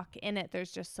as you walk in it,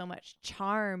 there's just so much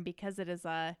charm because it is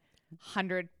a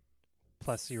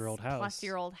 100-plus-year-old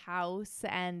house.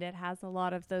 And it has a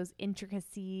lot of those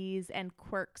intricacies and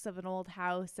quirks of an old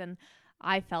house, and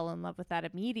I fell in love with that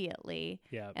immediately.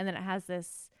 Yeah. And then it has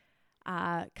this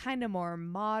kind of more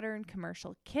modern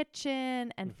commercial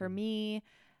kitchen, and for me,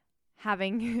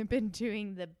 having been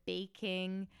doing the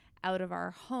baking out of our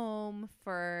home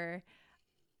for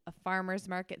a farmer's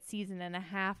market season and a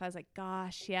half, I was like,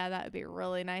 gosh, yeah, that would be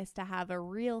really nice to have a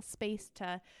real space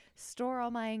to store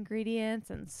all my ingredients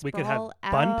and sprawl We could have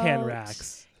out. bun pan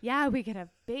racks. Yeah, we could have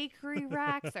bakery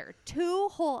racks. There are 2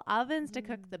 whole ovens to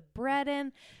cook the bread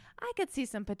in. I could see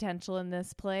some potential in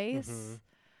this place. Mm-hmm.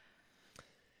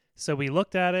 So we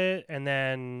looked at it, and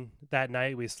then that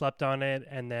night we slept on it,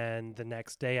 and then the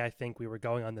next day I think we were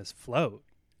going on this float.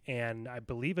 And I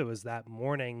believe it was that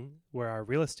morning where our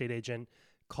real estate agent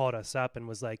called us up and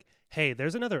was like, hey,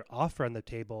 there's another offer on the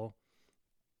table,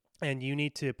 and you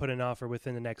need to put an offer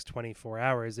within the next 24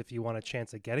 hours if you want a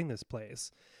chance at getting this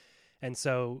place. And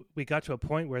so we got to a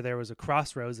point where there was a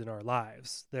crossroads in our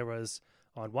lives. There was,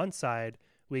 on one side,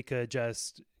 we could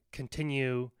just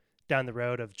continue down the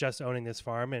road of just owning this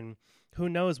farm, and who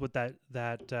knows what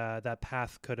that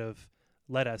path could have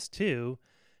led us to.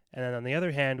 And then on the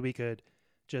other hand, we could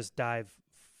just dive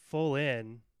full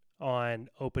in on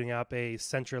opening up a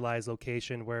centralized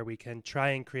location where we can try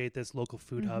and create this local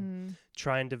food hub,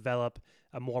 try and develop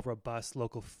a more robust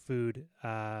local food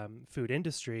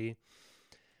industry.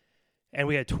 And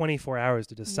we had 24 hours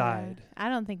to decide. Yeah. I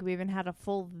don't think we even had a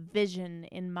full vision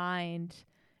in mind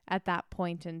at that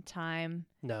point in time.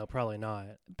 No, probably not.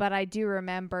 But I do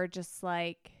remember just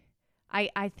like,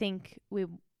 I think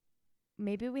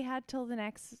maybe we had till the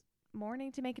next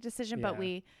morning to make a decision, but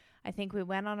I think we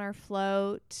went on our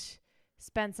float,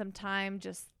 spent some time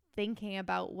just thinking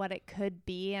about what it could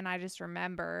be. And I just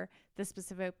remember the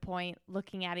specific point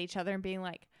looking at each other and being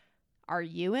like, are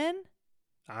you in?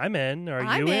 I'm in.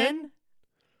 I'm in.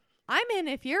 I'm in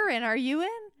if you're in. Are you in?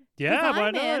 Yeah, why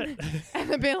not? And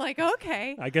then being like,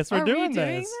 okay. I guess we're doing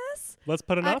this. Let's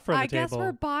put an offer on the table. I guess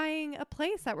we're buying a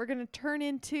place that we're going to turn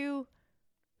into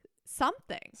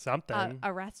something.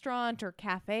 A restaurant or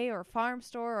cafe or farm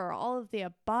store or all of the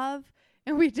above.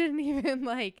 And we didn't even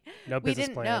no business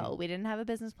plan. No, we didn't have a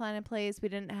business plan in place. We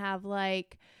didn't have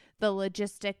the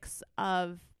logistics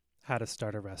of how to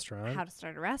start a restaurant,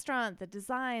 the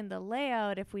design, the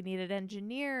layout, if we needed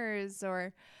engineers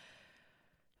or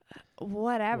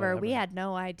whatever. We had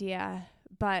no idea.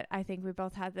 But I think we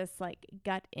both had this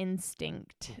gut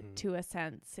instinct to a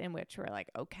sense in which we're like,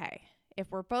 okay,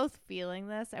 if we're both feeling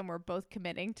this and we're both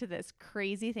committing to this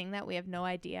crazy thing that we have no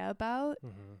idea about,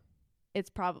 it's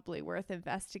probably worth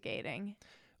investigating.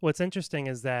 What's interesting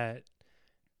is that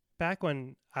back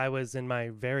when I was in my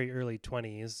very early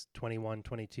 20s, 21,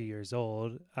 22 years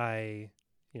old, I,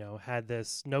 had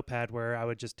this notepad where I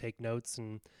would just take notes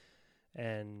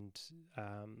and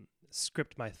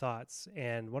script my thoughts.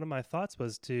 And one of my thoughts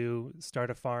was to start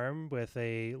a farm with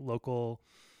a local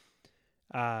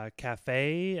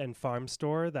cafe and farm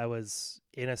store that was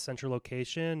in a central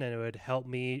location, and it would help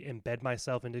me embed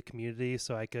myself into community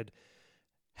so I could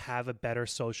have a better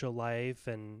social life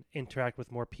and interact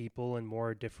with more people and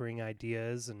more differing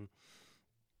ideas, and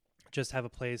just have a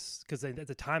place, because at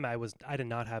the time I did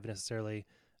not have necessarily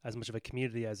as much of a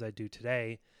community as I do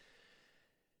today.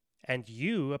 And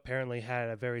you apparently had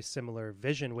a very similar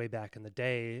vision way back in the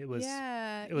day. It was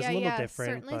a little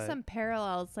different. Certainly some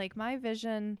parallels. My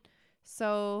vision,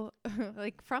 so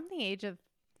from the age of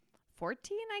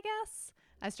 14, I guess,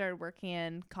 I started working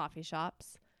in coffee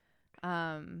shops.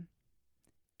 And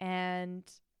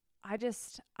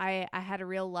I had a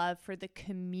real love for the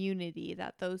community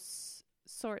that those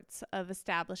sorts of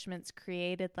establishments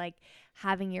created,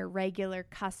 having your regular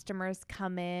customers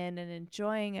come in and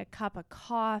enjoying a cup of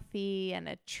coffee and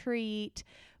a treat.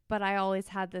 But I always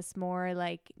had this more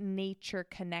nature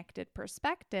connected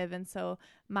perspective. And so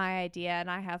my idea, and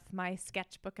I have my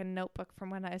sketchbook and notebook from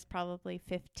when I was probably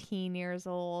 15 years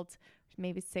old,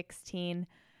 maybe 16,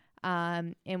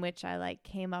 in which I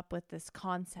came up with this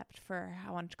concept for,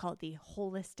 I wanted to call it the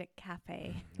holistic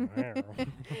cafe.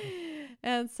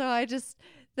 And so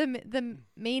the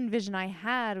main vision I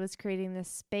had was creating this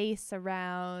space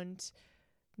around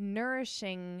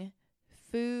nourishing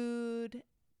food,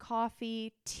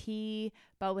 coffee, tea,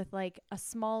 but with like a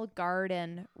small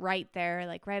garden right there,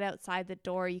 like right outside the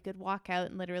door. You could walk out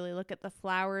and literally look at the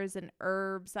flowers and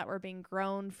herbs that were being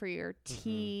grown for your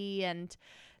tea. And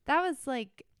that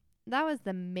was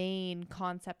the main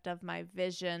concept of my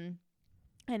vision.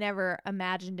 I never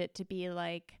imagined it to be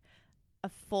like a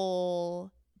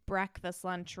full breakfast,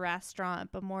 lunch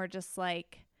restaurant, but more just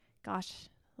like, gosh,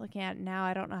 looking at it now,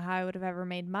 I don't know how I would have ever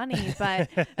made money, but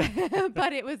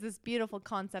but it was this beautiful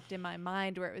concept in my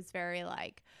mind where it was very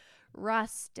like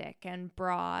rustic and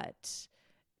brought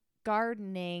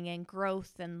gardening and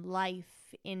growth and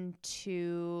life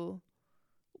into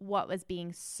what was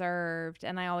being served.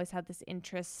 And I always had this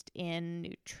interest in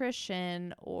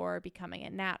nutrition or becoming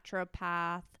a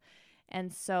naturopath.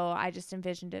 And so I just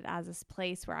envisioned it as this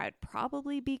place where I'd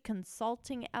probably be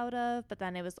consulting out of, but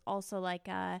then it was also like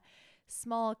a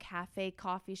small cafe,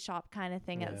 coffee shop kind of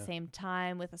thing at the same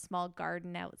time with a small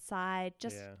garden outside,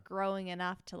 just growing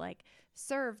enough to like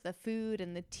serve the food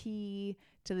and the tea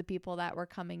to the people that were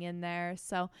coming in there.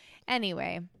 So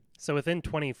anyway. So within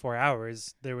 24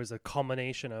 hours, there was a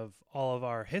culmination of all of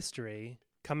our history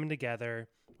coming together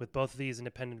with both of these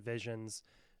independent visions,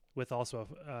 with also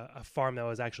a farm that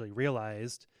was actually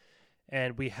realized.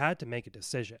 And we had to make a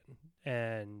decision.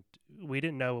 And we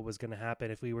didn't know what was going to happen,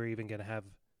 if we were even going to have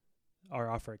our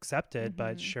offer accepted,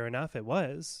 but sure enough, it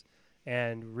was.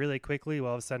 And really quickly, we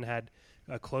all of a sudden had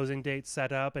a closing date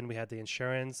set up, and we had the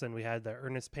insurance, and we had the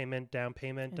earnest payment, down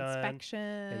payment inspection,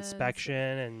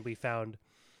 and we found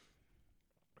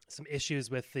some issues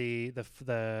with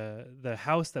the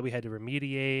house that we had to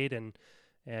remediate,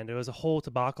 and it was a whole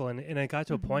debacle, and it got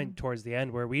to a point towards the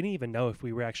end where we didn't even know if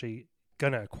we were actually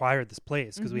gonna acquire this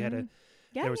place, because we had to.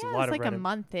 Yeah, there was a lot of like a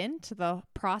month into the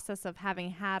process of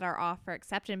having had our offer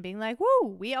accepted and being like, "Woo,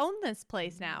 we own this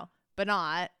place now," but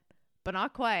not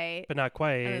quite. And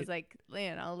it was like,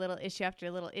 a little issue after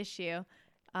a little issue.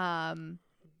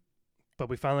 But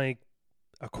we finally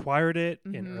acquired it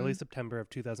in early September of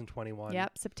 2021.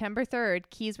 Yep, September 3rd.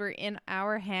 Keys were in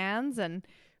our hands, and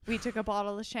we took a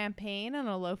bottle of champagne and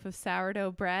a loaf of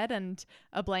sourdough bread and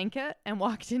a blanket and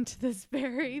walked into this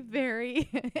very,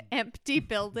 very empty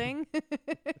building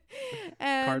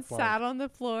and sat on the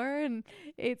floor and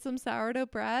ate some sourdough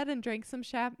bread and drank some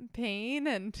champagne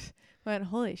and went,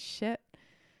 holy shit,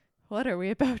 what are we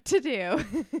about to do?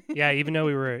 Yeah, even though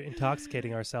we were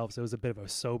intoxicating ourselves, it was a bit of a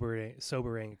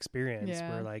sobering experience. Yeah.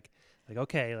 We're like,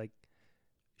 okay, like,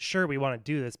 sure, we want to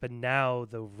do this, but now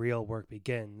the real work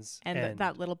begins. And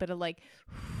that little bit of like,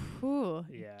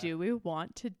 do we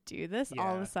want to do this? Yeah.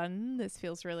 All of a sudden, this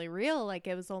feels really real. Like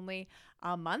it was only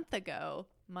a month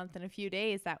and a few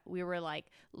days that we were like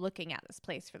looking at this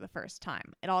place for the first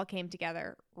time. It all came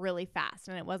together really fast.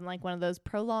 And it wasn't like one of those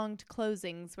prolonged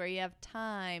closings where you have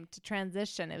time to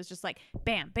transition. It was just like,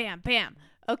 bam, bam, bam.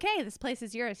 Okay, this place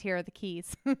is yours. Here are the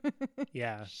keys.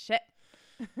 Yeah. Shit.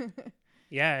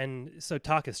 Yeah, and so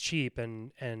talk is cheap,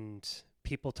 and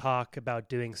people talk about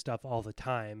doing stuff all the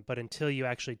time, but until you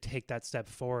actually take that step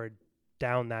forward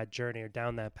down that journey or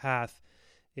down that path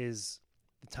is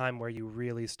the time where you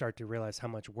really start to realize how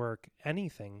much work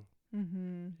anything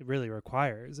it really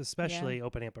requires, especially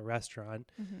opening up a restaurant,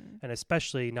 and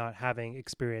especially not having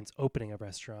experience opening a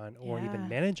restaurant or even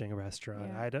managing a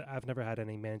restaurant. I've never had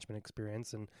any management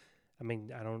experience, and I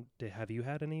mean, have you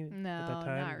had any at that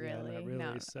time? Not really. Yeah, not really.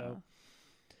 No.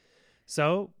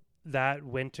 So that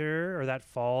winter or that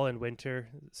fall and winter,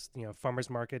 farmers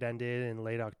market ended in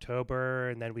late October,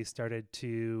 and then we started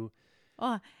to.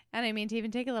 Oh, and I mean, to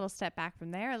even take a little step back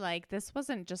from there, like this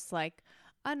wasn't just like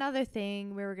another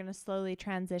thing we were going to slowly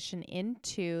transition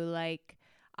into. Like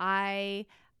I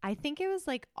think it was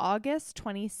like August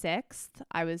 26th.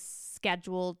 I was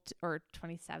scheduled, or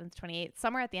 27th, 28th,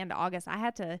 somewhere at the end of August. I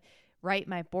had to write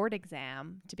my board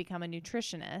exam to become a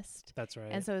nutritionist. That's right.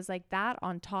 And so it was like that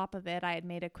on top of it. I had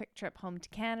made a quick trip home to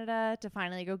Canada to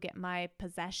finally go get my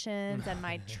possessions and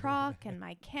my truck and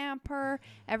my camper,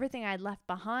 everything I'd left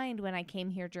behind when I came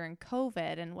here during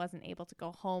COVID and wasn't able to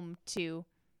go home to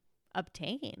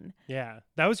obtain. Yeah.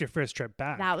 That was your first trip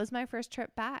back. That was my first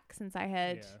trip back since I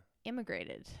had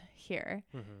immigrated here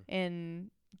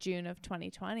in June of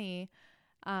 2020.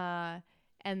 And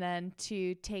then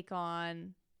to take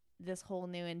on this whole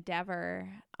new endeavor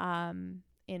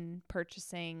in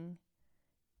purchasing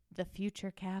the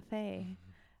Future Cafe.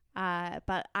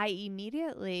 But I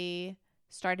immediately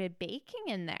started baking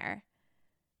in there.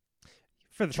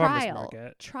 For the farmers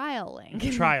market.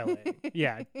 Trialing.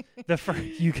 Yeah.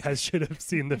 You guys should have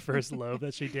seen the first loaf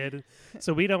that she did.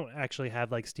 So we don't actually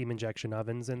have like steam injection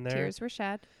ovens in there. Tears were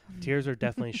shed. Tears were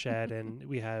definitely shed. And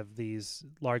we have these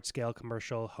large scale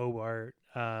commercial Hobart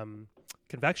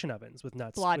convection ovens with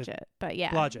nuts. Blodgett, but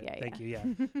yeah. Blodgett, yeah, thank you, yeah.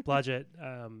 Blodgett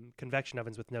convection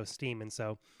ovens with no steam. And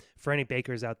so for any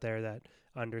bakers out there that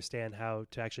understand how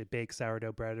to actually bake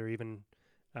sourdough bread or even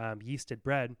yeasted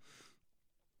bread,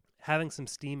 having some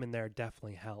steam in there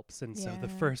definitely helps. And so the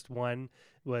first one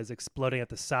was exploding at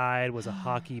the side, was a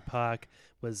hockey puck,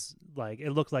 was like,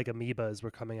 it looked like amoebas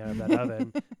were coming out of that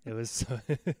oven. It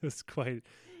was quite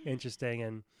interesting.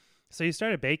 And so you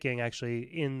started baking actually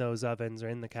in those ovens or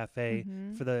in the cafe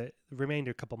for the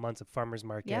remainder couple months of Farmers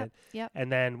Market. Yep.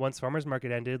 And then once Farmers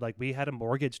Market ended, like we had a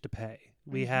mortgage to pay.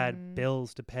 We had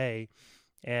bills to pay,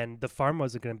 and the farm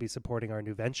wasn't going to be supporting our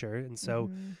new venture. And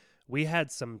so we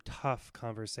had some tough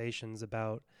conversations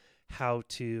about how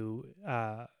to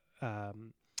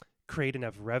create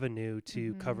enough revenue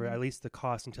to cover at least the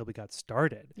cost until we got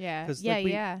started. Yeah. 'Cause, Yeah. like,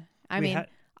 Yeah. I mean,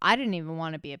 I didn't even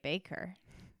want to be a baker.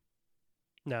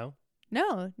 No.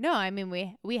 No. I mean,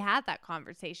 we had that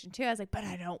conversation too. I was like, but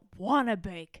I don't want to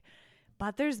bake.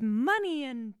 But there's money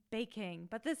in baking.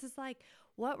 But this is like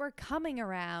what we're coming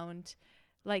around.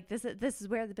 Like this is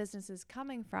where the business is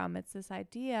coming from. It's this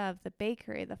idea of the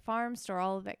bakery, the farm store,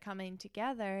 all of it coming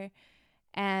together.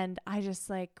 And I just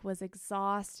like was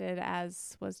exhausted,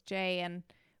 as was Jay, and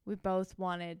we both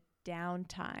wanted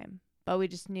downtime, but we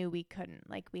just knew we couldn't.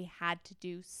 Like we had to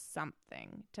do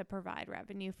something to provide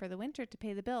revenue for the winter to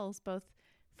pay the bills, both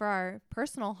for our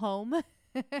personal home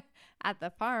at the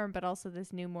farm, but also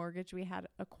this new mortgage we had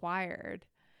acquired.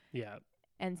 Yeah.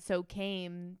 And so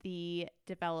came the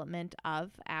development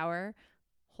of our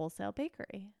wholesale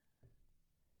bakery.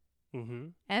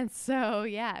 And so,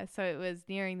 so it was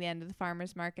nearing the end of the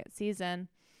farmers market season.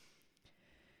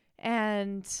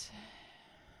 And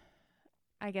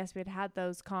I guess we'd had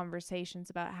those conversations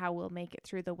about how we'll make it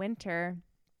through the winter.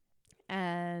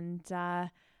 And I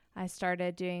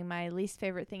started doing my least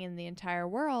favorite thing in the entire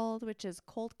world, which is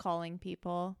cold calling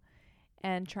people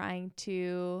and trying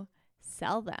to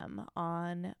sell them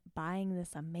on buying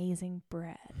this amazing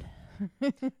bread.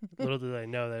 Little did I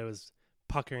know that it was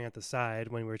puckering at the side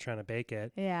when we were trying to bake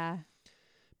it. Yeah.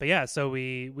 But yeah, so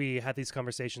we had these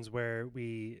conversations where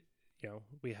we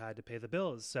had to pay the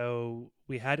bills. So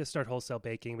we had to start wholesale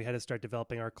baking. We had to start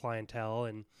developing our clientele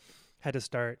and had to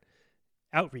start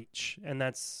outreach. And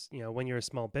that's, when you're a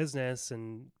small business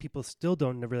and people still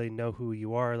don't really know who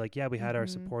you are. Like, yeah, we had our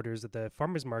supporters at the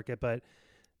farmers market, but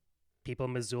people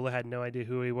in Missoula had no idea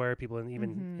who we were. People in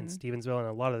Stevensville and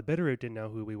a lot of the Bitterroot didn't know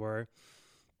who we were.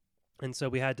 And so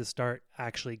we had to start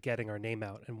actually getting our name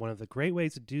out. And one of the great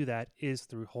ways to do that is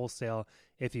through wholesale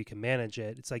if you can manage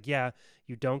it. It's like, yeah,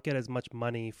 you don't get as much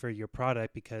money for your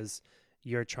product because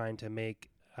you're trying to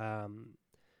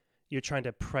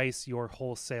price your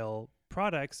wholesale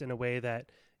products in a way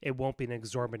that it won't be an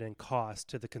exorbitant cost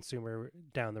to the consumer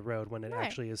down the road when it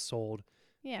actually is sold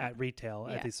at retail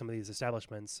at some of these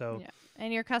establishments. So,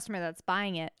 and your customer that's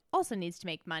buying it also needs to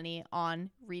make money on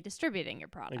redistributing your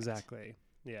product. Exactly.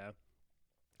 Yeah.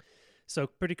 So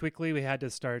pretty quickly we had to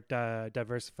start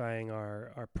diversifying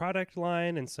our product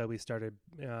line. And so we started,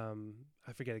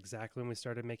 I forget exactly when we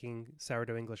started making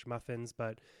sourdough English muffins,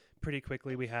 but pretty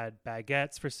quickly we had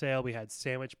baguettes for sale. We had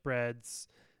sandwich breads.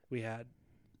 We had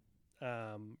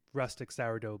rustic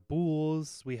sourdough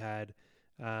boules. We had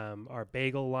our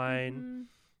bagel line.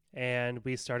 And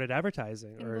we started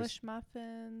advertising. English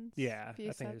muffins. Yeah, I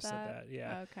think I just said that.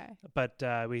 Yeah. Okay.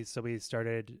 But we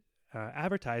started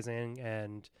advertising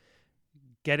and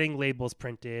getting labels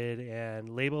printed,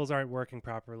 and labels aren't working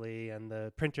properly, and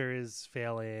the printer is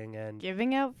failing, and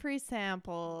giving out free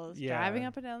samples, driving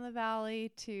up and down the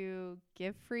valley to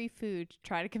give free food, to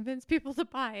try to convince people to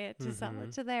buy it, to sell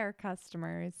it to their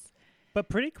customers. But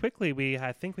pretty quickly,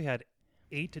 I think we had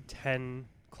 8 to 10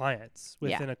 clients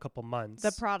within a couple months.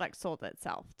 The product sold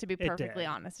itself, to be perfectly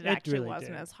honest. It actually really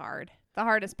wasn't as hard. The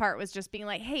hardest part was just being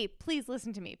like, hey, please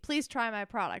listen to me. Please try my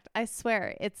product. I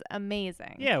swear, it's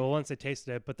amazing. Yeah, well, once I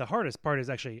tasted it. But the hardest part is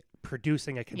actually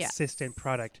producing a consistent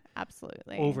product.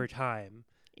 Absolutely. Over time.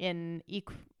 In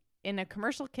a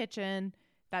commercial kitchen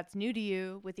that's new to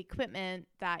you with equipment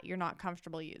that you're not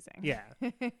comfortable using. Yeah.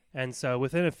 And so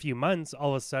within a few months,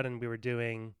 all of a sudden we were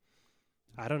doing,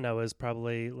 I don't know, it was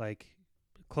probably like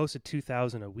close to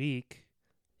 2,000 a week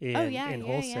in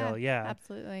wholesale. Yeah,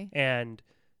 absolutely. And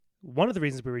one of the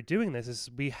reasons we were doing this is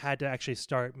we had to actually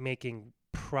start making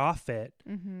profit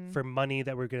for money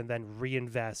that we're going to then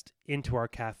reinvest into our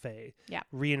cafe. Yeah.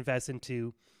 Reinvest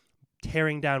into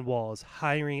tearing down walls,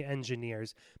 hiring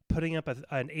engineers, putting up an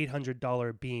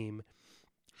 $800 beam.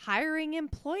 Hiring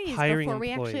employees before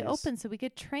we actually opened so we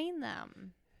could train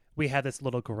them. We had this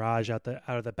little garage out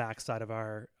of the backside of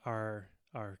our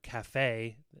our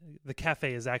cafe. The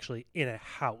cafe is actually in a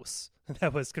house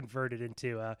that was converted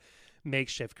into a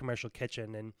makeshift commercial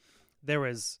kitchen, and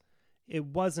it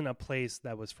wasn't a place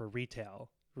that was for retail,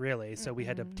 really. So we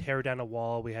had to tear down a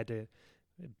wall, we had to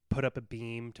put up a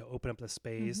beam to open up the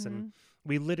space, and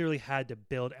we literally had to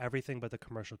build everything but the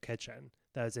commercial kitchen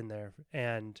that was in there.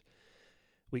 And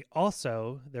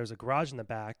there's a garage in the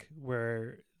back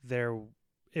where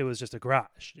it was just a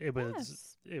garage. It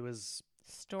was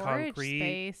storage concrete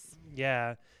space.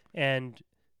 Yeah. And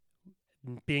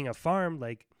being a farm,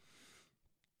 like,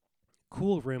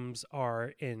 cool rooms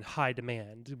are in high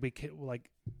demand.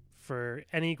 For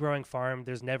any growing farm,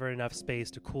 there's never enough space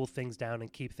to cool things down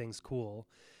and keep things cool.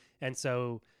 And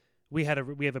so we have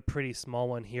a pretty small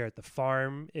one here at the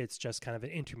farm. It's just kind of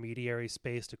an intermediary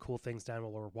space to cool things down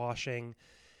while we're washing.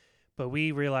 But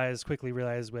we quickly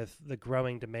realized with the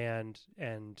growing demand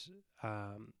and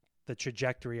the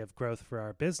trajectory of growth for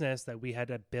our business that we had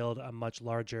to build a much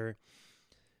larger,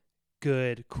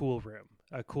 good cool room.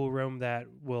 A cool room that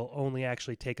will only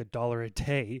actually take $1 a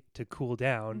day to cool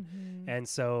down. And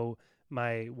so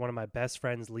one of my best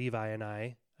friends, Levi, and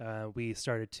I, we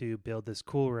started to build this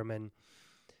cool room, and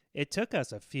it took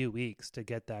us a few weeks to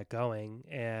get that going.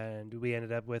 And we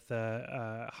ended up with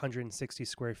 160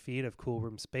 square feet of cool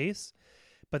room space.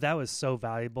 But that was so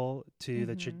valuable to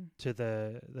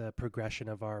the progression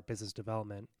of our business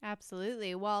development.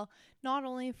 Absolutely. Well, not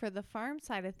only for the farm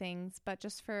side of things, but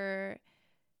just for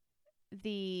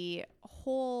the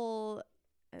whole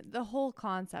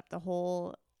concept, the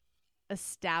whole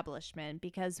establishment,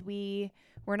 because we're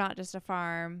not just a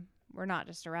farm, we're not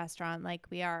just a restaurant. Like,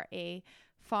 we are a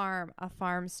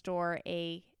farm store,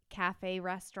 a cafe,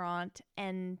 restaurant,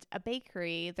 and a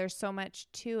bakery. There's so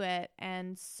much to it.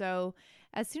 And so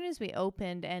as soon as we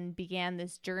opened and began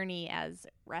this journey as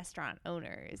restaurant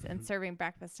owners and serving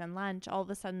breakfast and lunch, all of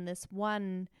a sudden this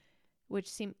one,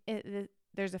 which seemed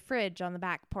there's a fridge on the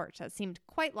back porch that seemed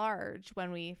quite large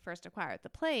when we first acquired the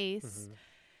place.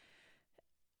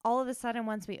 All of a sudden,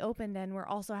 once we opened and we're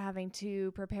also having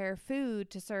to prepare food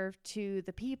to serve to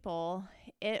the people,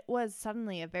 it was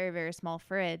suddenly a very, very small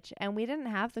fridge. And we didn't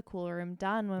have the cooler room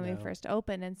done when we first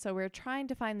opened. And so we're trying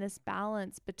to find this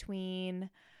balance between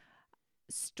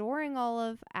storing all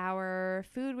of our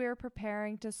food we were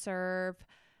preparing to serve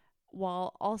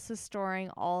while also storing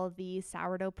all of the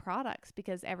sourdough products,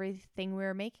 because everything we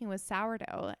were making was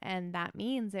sourdough, and that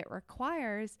means it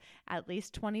requires at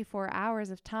least 24 hours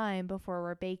of time before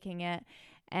we're baking it,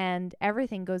 and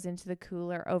everything goes into the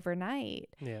cooler overnight.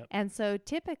 And so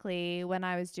typically when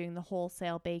I was doing the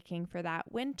wholesale baking for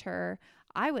that winter,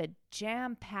 I would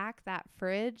jam pack that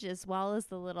fridge as well as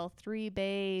the little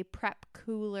 3-bay prep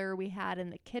cooler we had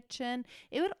in the kitchen.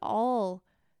 It would all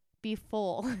be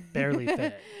full. Barely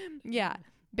fit. Yeah,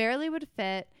 barely would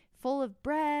fit, full of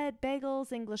bread,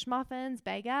 bagels, English muffins,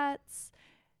 baguettes.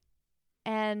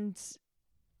 And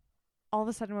all of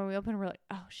a sudden when we open, we're like,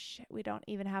 oh shit, we don't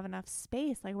even have enough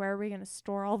space. Like, where are we going to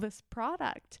store all this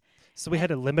product? So we had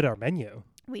to limit our menu.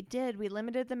 We did. We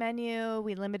limited the menu.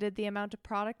 We limited the amount of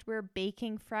product we were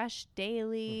baking fresh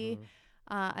daily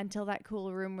until that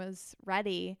cool room was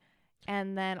ready.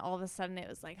 And then all of a sudden it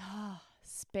was like, oh,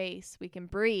 space. We can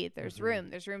breathe. There's room.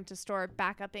 There's room to store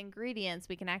backup ingredients.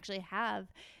 We can actually have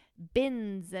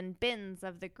bins and bins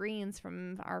of the greens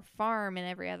from our farm and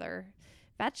every other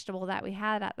vegetable that we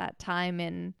had at that time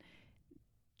in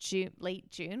late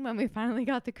June when we finally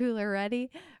got the cooler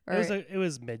ready. Or it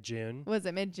was mid-June. Was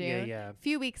it mid-June? Yeah.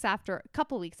 A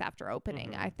couple weeks after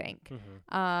opening, I think.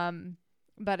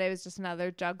 But it was just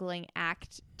another juggling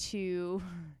act to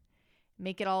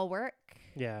make it all work.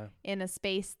 Yeah. In a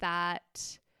space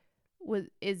that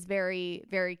is very,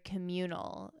 very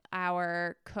communal.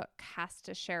 Our cook has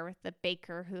to share with the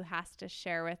baker, who has to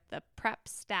share with the prep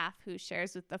staff, who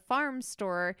shares with the farm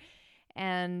store.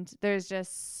 And there's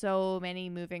just so many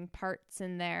moving parts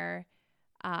in there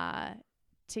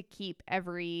to keep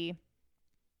every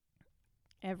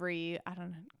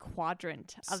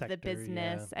quadrant of the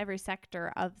business, every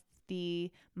sector of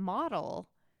the model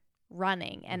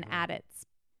running and at its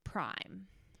prime.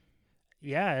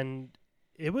 Yeah, and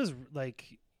it was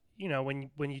like, when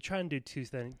you try and do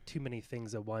too many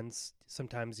things at once,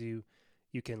 sometimes you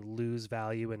can lose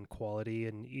value and quality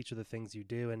in each of the things you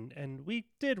do, and we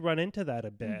did run into that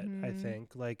a bit. I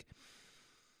think, like,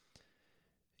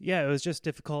 it was just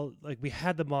difficult. Like, we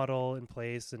had the model in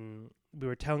place and we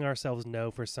were telling ourselves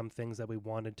no for some things that we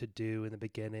wanted to do in the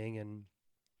beginning, and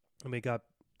we got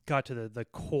to the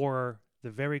core, the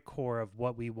very core of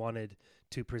what we wanted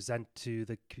to present to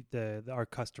our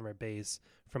customer base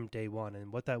from day one.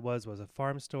 And what that was a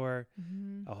farm store,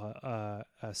 a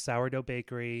sourdough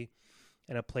bakery,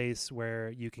 in a place where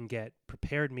you can get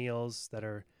prepared meals that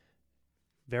are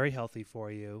very healthy for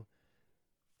you,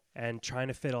 and trying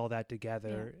to fit all that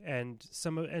together. And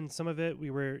some of it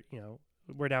we're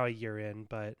now a year in,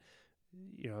 but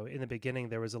in the beginning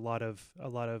there was a lot of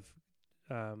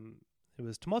it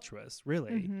was tumultuous,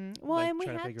 really. Well, like and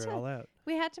trying to figure it all out.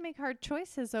 We had to make hard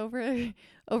choices over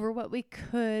what we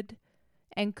could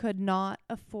and could not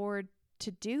afford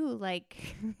to do.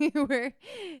 Like, we're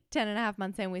 10 and a half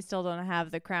months in, we still don't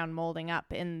have the crown molding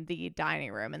up in the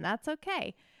dining room, and that's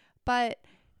okay. But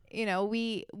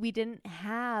we didn't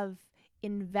have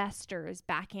investors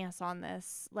backing us on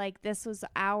this. Like, this was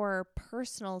our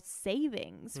personal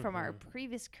savings from our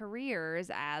previous careers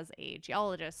as a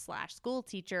geologist / school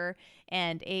teacher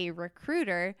and a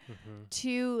recruiter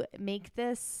to make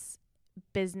this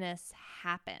business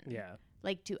happen. Yeah.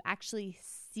 Like, to actually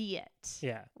see it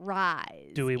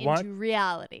rise into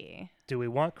reality. Do we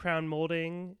want crown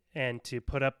molding and to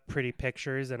put up pretty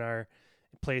pictures in our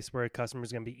place where a customer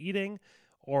is going to be eating?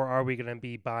 Or are we going to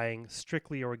be buying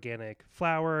strictly organic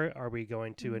flour? Are we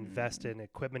going to invest in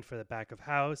equipment for the back of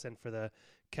house and for the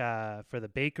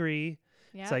bakery?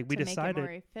 Yeah, it's like we decided make it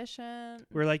more efficient.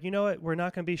 We're like, you know what? We're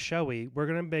not going to be showy. We're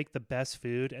going to make the best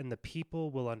food, and the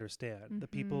people will understand. The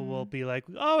people will be like,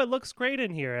 "Oh, it looks great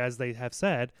in here," as they have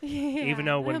said. Even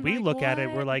though when we look at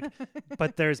it, we're like,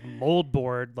 "But there's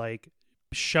moldboard like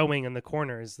showing in the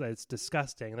corners that's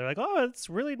disgusting." And they're like, "Oh, it's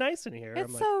really nice in here."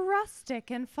 It's so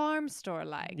rustic and farm store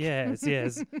like. Yes.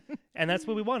 And that's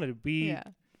what we wanted. We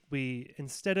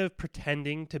instead of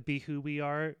pretending to be who we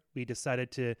are, we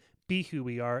decided to be who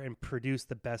we are and produce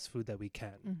the best food that we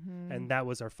can. And that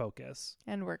was our focus.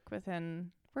 And work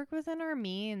within our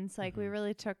means. Like, we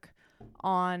really took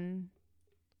on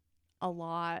a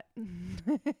lot.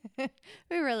 We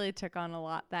really took on a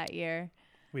lot that year.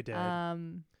 We did.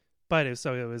 But it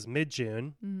was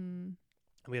mid-June.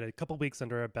 We had a couple weeks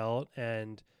under our belt,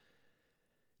 and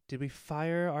did we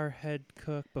fire our head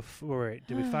cook before?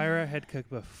 Did we fire our head cook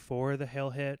before the hail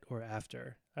hit or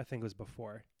after? I think it was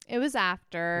before. It was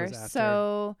after.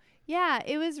 So, yeah,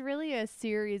 it was really a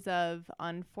series of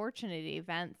unfortunate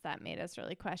events that made us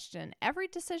really question every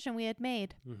decision we had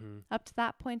made up to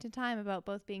that point in time about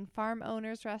both being farm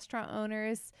owners, restaurant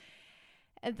owners,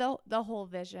 and the whole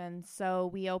vision. So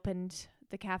we opened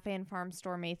the cafe and farm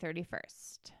store May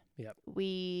 31st. Yep.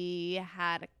 We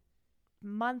had a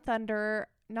month under,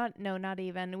 not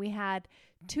even. We had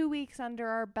 2 weeks under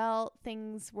our belt.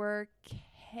 Things were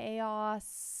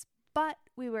chaos, but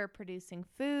we were producing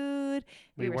food.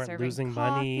 We were weren't serving losing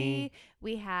coffee. money.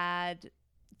 We had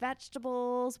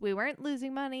vegetables. We weren't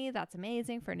losing money. That's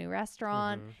amazing for a new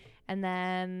restaurant. And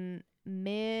then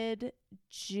mid-June,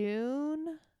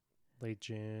 mid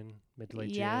to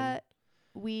late June,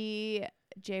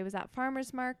 Jay was at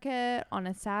farmer's market on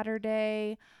a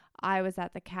Saturday. I was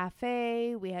at the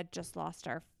cafe. We had just lost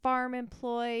our farm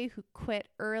employee who quit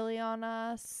early on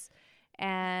us.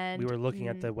 And we were looking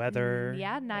at the weather.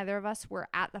 Neither of us were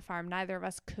at the farm. Neither of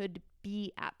us could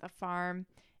be at the farm.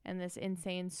 And this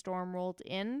insane storm rolled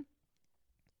in.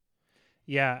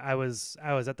 Yeah, I was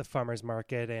at the farmer's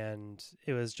market, and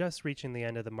it was just reaching the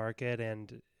end of the market,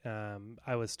 and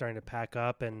I was starting to pack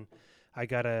up, and I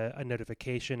got a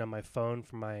notification on my phone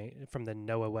from the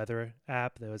NOAA weather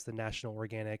app. That was the National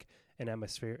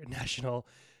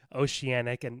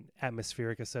Oceanic and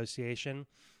Atmospheric Association.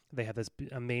 They have this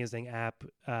amazing app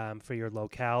for your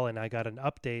locale, and I got an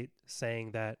update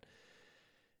saying that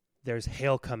there's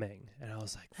hail coming, and I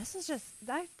was like, "This is just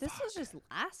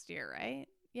last year, right?"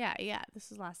 Yeah.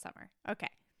 This is last summer. Okay.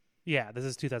 Yeah, this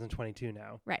is 2022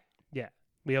 now. Right. Yeah.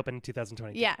 We opened in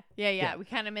 2022. Yeah. We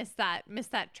kind of missed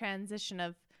that transition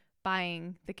of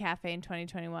buying the cafe in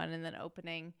 2021 and then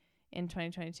opening in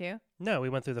 2022. No, we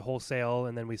went through the wholesale,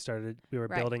 and then we were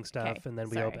building stuff, and then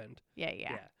we opened.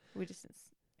 Yeah. We just,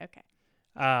 okay.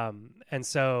 And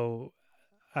so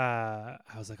I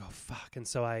was like, oh, fuck. And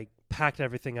so I packed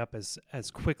everything up as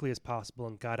quickly as possible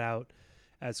and got out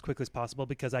as quickly as possible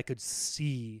because I could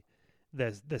see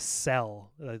the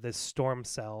cell, the storm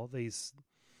cell.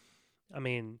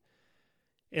 In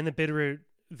the Bitterroot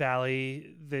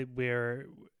Valley, where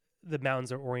the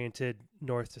mountains are oriented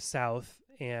north to south,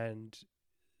 and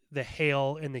the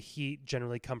hail and the heat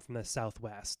generally come from the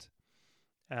southwest.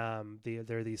 There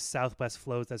are these southwest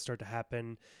flows that start to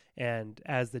happen, and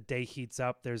as the day heats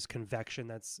up, there's convection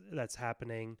that's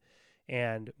happening,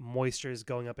 and moisture is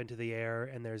going up into the air,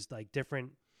 and there's like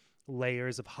different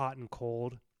layers of hot and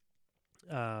cold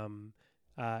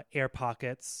air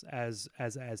pockets as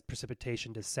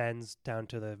precipitation descends down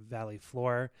to the valley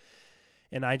floor.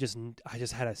 And I just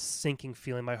had a sinking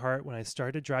feeling in my heart when I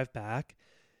started to drive back.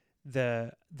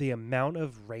 the amount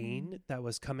of rain that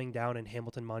was coming down in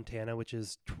Hamilton, Montana, which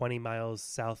is 20 miles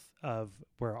south of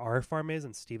where our farm is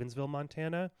in Stevensville,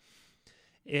 Montana.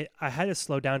 I had to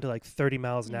slow down to like 30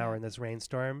 miles an hour in this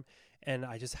rainstorm. And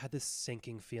I just had this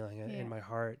sinking feeling in my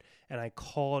heart. And I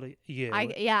called you.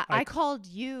 I called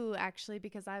you actually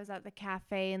because I was at the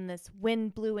cafe and this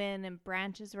wind blew in and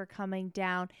branches were coming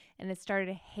down and it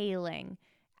started hailing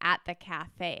at the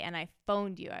cafe. And I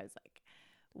phoned you. I was like,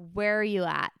 where are you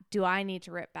at? Do I need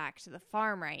to rip back to the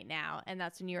farm right now? And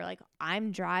that's when you were like,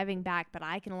 I'm driving back, but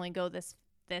I can only go this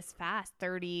fast,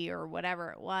 30 or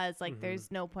whatever it was. Like, there's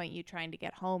no point you trying to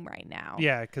get home right now.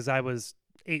 Yeah, because I was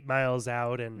 8 miles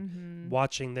out and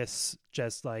watching this,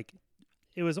 just like,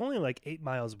 it was only like 8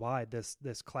 miles wide, this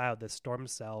cloud, this storm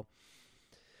cell.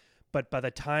 But by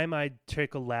the time I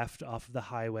took a left off of the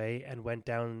highway and went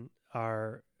down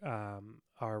our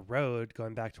road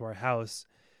going back to our house,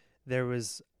 there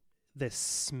was this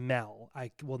smell.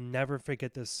 I will never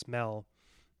forget this smell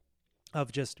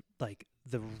of just like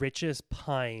the richest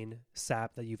pine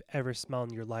sap that you've ever smelled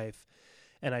in your life.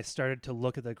 And I started to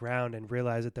look at the ground and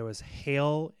realize that there was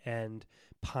hail and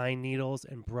pine needles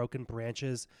and broken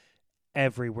branches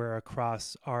everywhere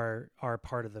across our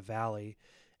part of the valley.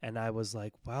 And I was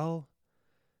like, well,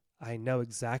 I know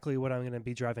exactly what I'm going to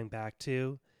be driving back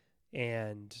to.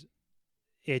 And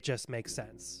it just makes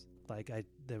sense. Like,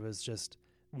 there was just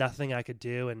nothing I could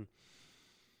do. And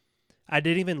I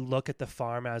didn't even look at the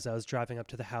farm as I was driving up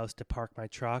to the house to park my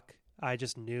truck. I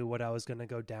just knew what I was going to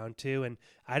go down to. And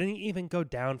I didn't even go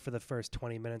down for the first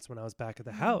 20 minutes when I was back at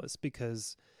the house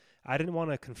because I didn't want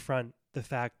to confront the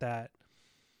fact that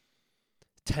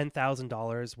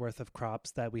 $10,000 worth of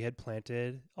crops that we had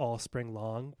planted all spring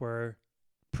long were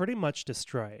pretty much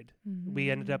destroyed. We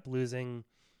ended up losing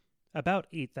about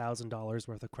 $8,000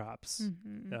 worth of crops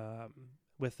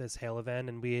with this hail event.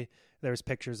 And there's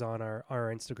pictures on our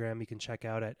Instagram you can check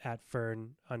out at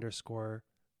fern_co.mt.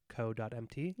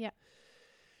 Yeah.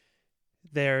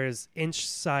 There's inch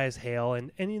size hail,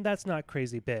 and that's not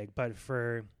crazy big, but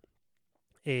for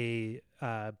a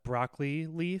broccoli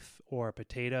leaf or a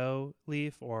potato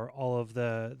leaf or all of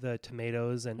the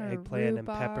tomatoes and eggplant and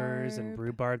peppers and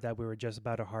rhubarb that we were just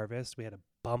about to harvest, we had a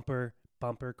bumper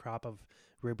crop of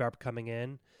rhubarb coming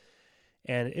in,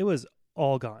 and it was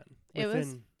all gone. It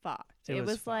was fucked. It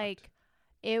was like,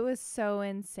 it was so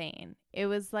insane. It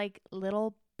was like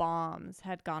little bombs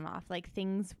had gone off, like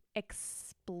things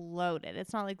exploded.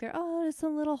 It's not like there's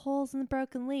some little holes in the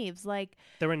broken leaves. Like,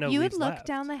 there were no you leaves would look left.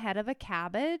 down the head of a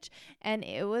cabbage and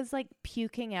it was like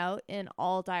puking out in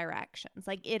all directions.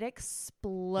 Like, it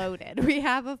exploded. We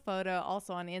have a photo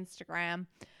also on Instagram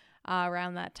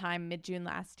around that time, mid-June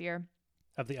last year,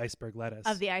 of the iceberg lettuce.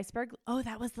 Oh,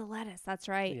 that was the lettuce. That's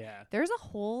right. Yeah. There's a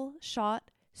hole shot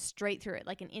straight through it,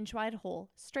 like an inch wide hole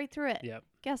straight through it. Yep.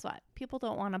 Guess what? People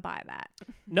don't want to buy that.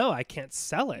 No, I can't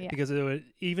sell it because it would,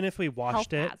 even if we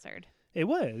washed Health hazard. It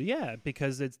would, yeah,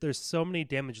 because there's so many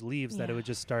damaged leaves that it would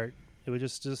just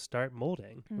start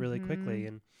molding really quickly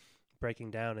and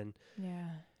breaking down. And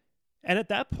and at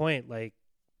that point, like,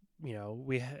 you know,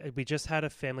 we just had a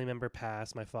family member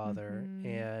pass, my father,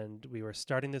 and we were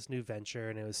starting this new venture,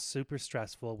 and it was super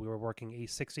stressful. We were working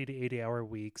 60 to 80 hour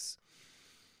weeks.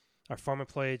 Our farm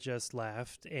employee just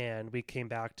left, and we came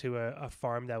back to a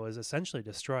farm that was essentially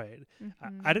destroyed.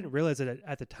 I didn't realize it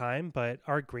at the time, but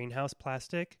our greenhouse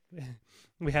plastic,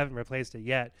 we haven't replaced it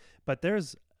yet, but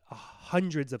there's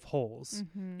hundreds of holes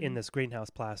in this greenhouse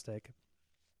plastic,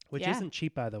 which isn't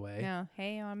cheap, by the way. No.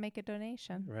 Hey, I want to make a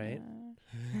donation. Right.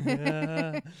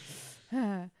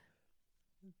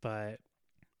 But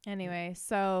anyway,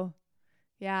 so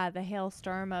yeah, the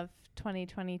hailstorm of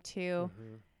 2022,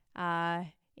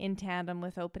 in tandem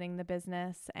with opening the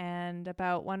business, and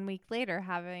about 1 week later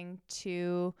having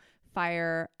to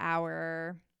fire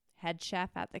our head chef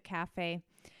at the cafe.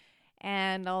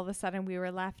 And all of a sudden we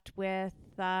were left with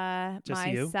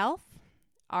myself,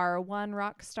 our one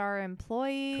rock star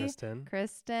employee,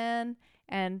 Kristen,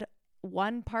 and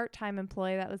one part-time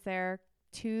employee that was there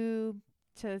 2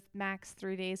 to max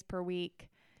 3 days per week.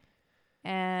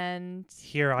 And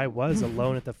here I was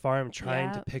alone at the farm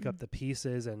trying to pick up the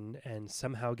pieces and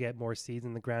somehow get more seeds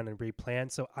in the ground and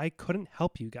replant. So I couldn't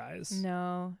help you guys.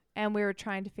 No. And we were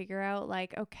trying to figure out,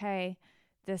 like, okay,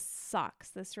 this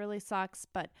sucks. This really sucks.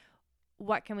 But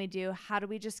what can we do? How do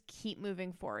we just keep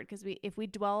moving forward? Because if we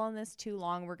dwell on this too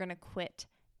long, we're going to quit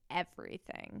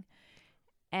everything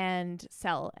and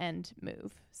sell and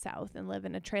move south and live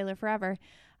in a trailer forever.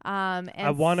 I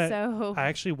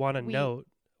actually want to note,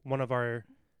 one of our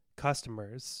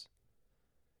customers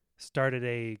started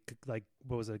a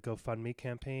GoFundMe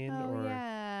campaign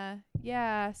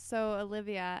Yeah. So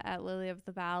Olivia at Lily of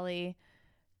the Valley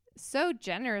so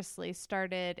generously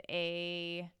started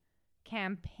a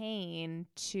campaign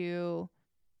to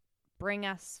bring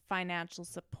us financial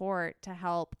support to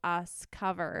help us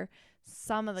cover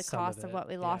some of the costs of what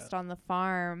we lost on the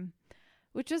farm,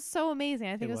 which is so amazing.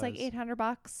 I think it was like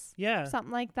 $800. Yeah.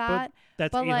 Something like that.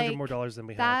 That's $800 more dollars than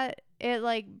we had. It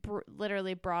like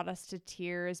literally brought us to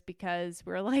tears because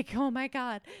we're like, oh my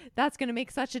God, that's going to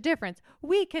make such a difference.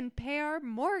 We can pay our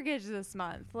mortgage this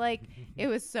month. Like it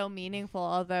was so meaningful,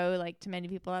 although like to many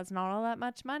people, that's not all that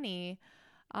much money.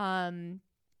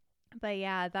 But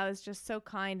yeah, that was just so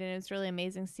kind, and it was really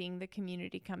amazing seeing the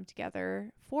community come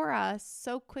together for us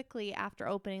so quickly after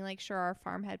opening. Like, sure, our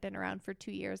farm had been around for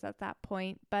 2 years at that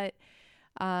point, but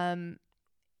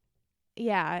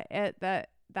yeah, that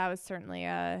was certainly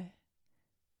a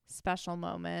special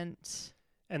moment.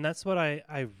 And that's what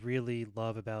I really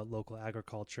love about local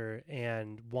agriculture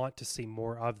and want to see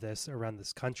more of this around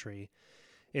this country,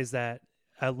 is that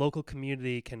a local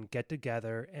community can get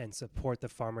together and support the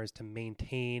farmers to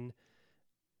maintain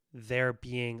their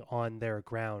being on their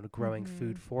ground, growing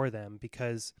food for them.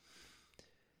 Because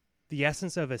the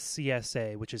essence of a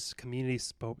CSA, which is community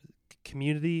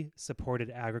supported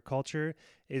agriculture,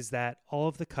 is that all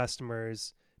of the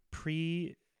customers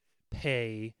prepay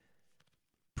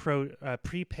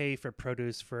for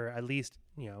produce for at least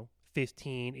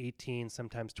 15, 18,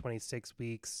 sometimes 26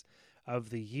 weeks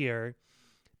of the year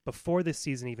before the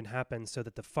season even happens, so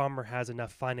that the farmer has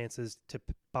enough finances to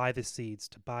buy the seeds,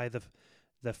 to buy the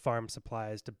farm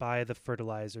supplies, to buy the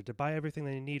fertilizer, to buy everything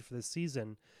they need for the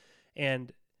season.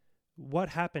 And what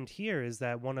happened here is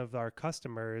that one of our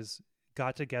customers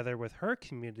got together with her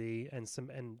community and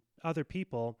other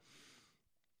people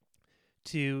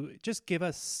to just give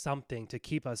us something to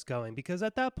keep us going, because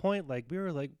at that point, like, we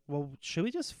were like, well, should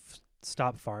we just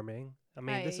stop farming? I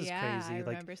mean, this is crazy. I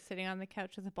remember sitting on the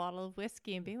couch with a bottle of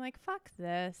whiskey and being like, fuck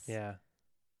this. Yeah.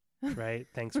 Right.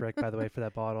 Thanks, Rick, by the way, for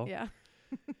that bottle. Yeah.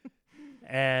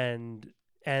 and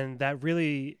that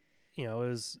really, it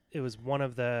was one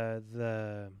of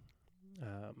the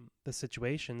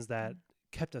situations that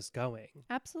kept us going.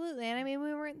 Absolutely. And I mean,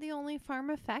 we weren't the only farm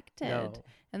affected. No.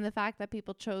 And the fact that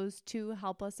people chose to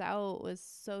help us out was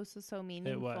so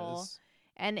meaningful. It was.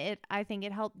 And I think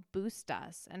it helped boost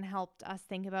us and helped us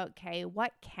think about, okay,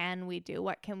 what can we do?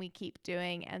 What can we keep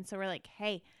doing? And so we're like,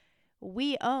 hey,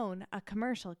 we own a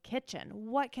commercial kitchen.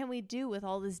 What can we do with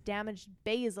all this damaged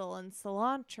basil and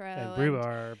cilantro? And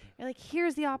rhubarb. You're like,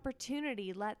 here's the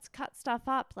opportunity. Let's cut stuff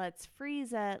up. Let's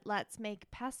freeze it. Let's make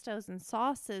pestos and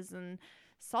sauces and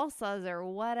salsas or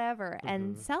whatever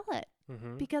and sell it.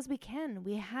 Because we can.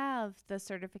 We have the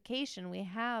certification. We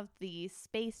have the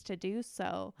space to do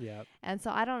so. Yeah. And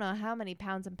so I don't know how many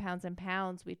pounds and pounds and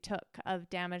pounds we took of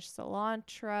damaged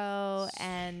cilantro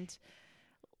and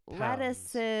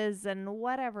lettuces and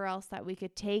whatever else that we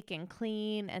could take and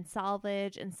clean and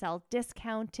salvage and sell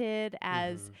discounted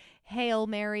as Hail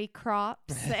Mary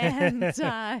crops. And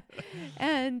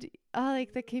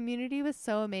like the community was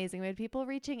so amazing. We had people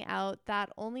reaching out that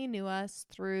only knew us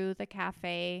through the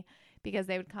cafe, because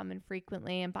they would come in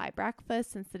frequently and buy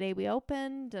breakfast since the day we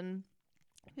opened. And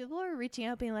people were reaching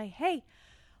out being like, hey,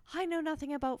 I know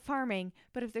nothing about farming,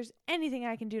 but if there's anything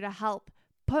I can do to help,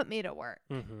 put me to work.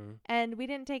 And we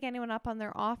didn't take anyone up on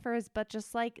their offers, but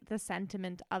just like the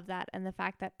sentiment of that and the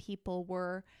fact that people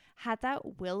had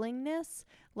that willingness,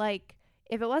 like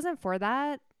if it wasn't for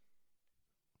that,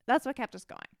 that's what kept us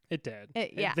going. It did.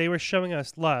 Yeah. They were showing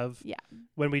us love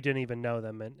when we didn't even know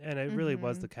them. And it really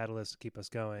was the catalyst to keep us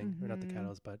going. Or not the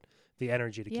catalyst, but the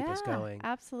energy to keep us going.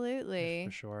 Absolutely.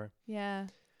 For sure. Yeah.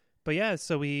 But yeah,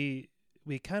 so we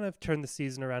kind of turned the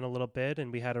season around a little bit,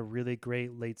 and we had a really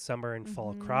great late summer and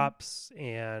fall crops.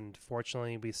 And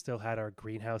fortunately, we still had our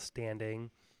greenhouse standing.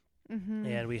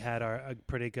 And we had a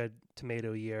pretty good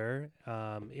tomato year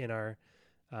in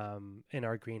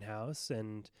our greenhouse.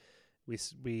 And we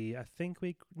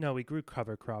grew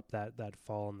cover crop that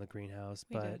fall in the greenhouse,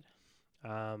 but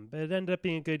it ended up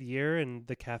being a good year, and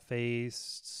the cafe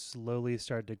slowly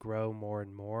started to grow more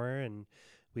and more, and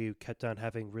we kept on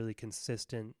having really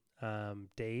consistent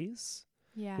days,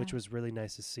 which was really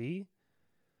nice to see.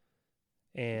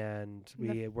 And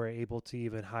we were able to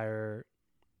even hire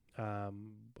I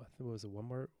think it was one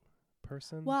more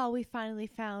person. Well, we finally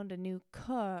found a new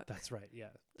cook. That's right. Yeah,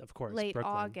 of course. Late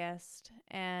Brooklyn. August.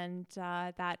 And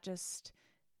that just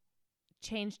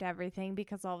changed everything,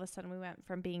 because all of a sudden we went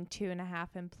from being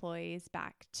 2.5 employees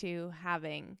back to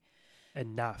having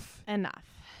enough.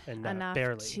 and enough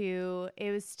barely.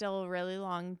 it was still really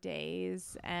long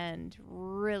days and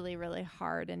really, really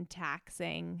hard and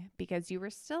taxing because you were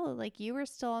still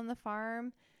on the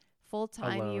farm full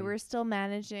time. You Alone. were still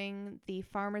managing the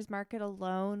farmers market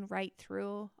alone right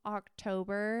through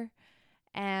October.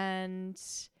 And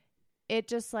it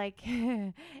just like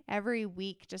every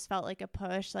week just felt like a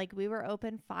push. Like we were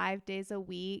open 5 days a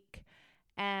week.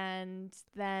 And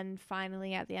then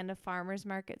finally at the end of farmers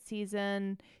market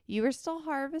season, you were still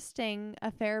harvesting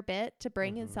a fair bit to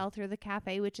bring and sell through the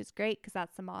cafe, which is great because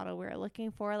that's the model we're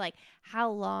looking for. Like, how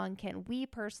long can we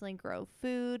personally grow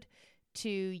food to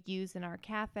use in our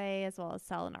cafe as well as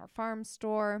sell in our farm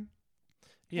store?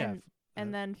 Yeah.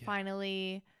 And then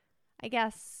finally, I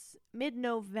guess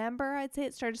mid-November, I'd say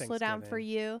it started to slow down for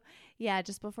you. Yeah,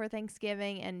 just before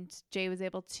Thanksgiving. And Jay was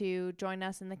able to join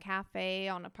us in the cafe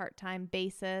on a part-time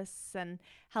basis and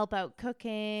help out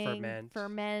cooking,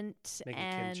 ferment making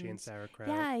and kimchi and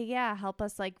sauerkraut. Yeah, help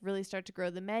us like really start to grow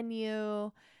the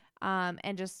menu,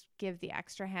 and just give the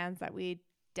extra hands that we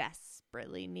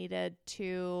desperately needed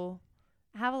to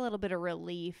have a little bit of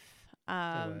relief.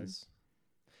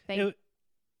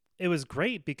 It was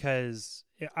great because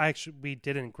we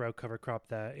didn't grow cover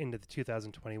crop into the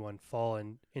 2021 fall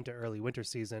and into early winter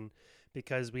season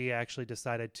because we actually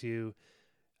decided to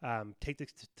take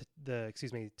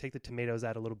the tomatoes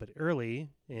out a little bit early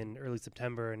in early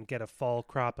September and get a fall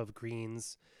crop of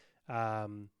greens.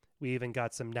 We even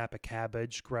got some Napa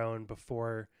cabbage grown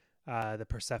before the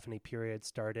Persephone period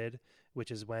started,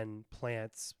 which is when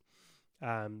plants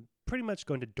pretty much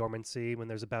go into dormancy when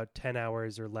there's about 10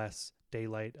 hours or less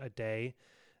daylight a day.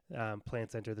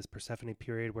 Plants enter this Persephone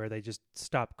period where they just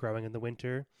stop growing in the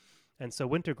winter. And so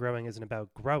winter growing isn't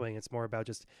about growing. It's more about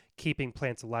just keeping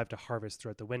plants alive to harvest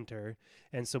throughout the winter.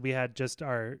 And so we had just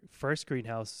our first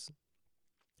greenhouse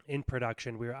in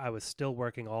production. I was still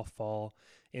working all fall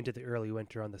into the early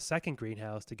winter on the second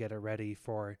greenhouse to get it ready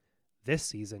for this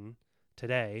season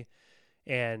today.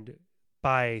 And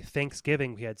by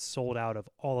Thanksgiving, we had sold out of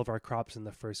all of our crops in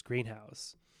the first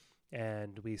greenhouse.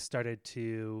 And we decided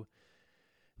to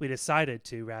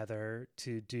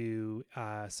do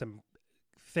some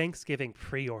Thanksgiving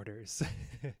pre-orders.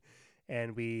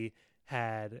 And we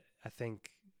had, I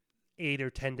think, 8 or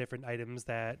 10 different items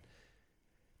that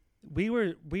we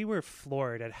were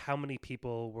floored at how many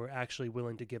people were actually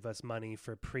willing to give us money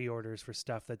for pre-orders for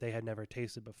stuff that they had never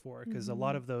tasted before. Because a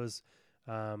lot of those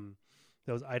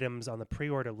items on the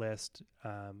pre-order list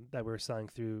that we were selling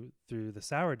through the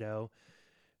sourdough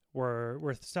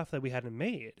were stuff that we hadn't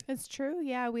made. It's true.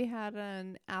 Yeah, we had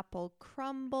an apple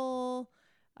crumble,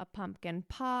 a pumpkin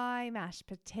pie, mashed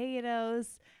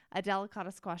potatoes, a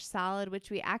delicata squash salad, which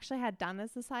we actually had done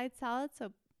as a side salad.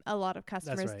 So a lot of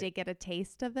customers did get a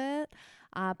taste of it.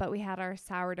 But we had our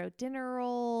sourdough dinner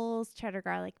rolls, cheddar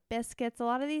garlic biscuits, a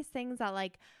lot of these things that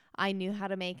like I knew how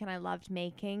to make and I loved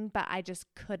making, but I just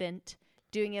couldn't,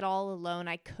 doing it all alone.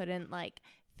 I couldn't like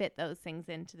fit those things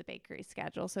into the bakery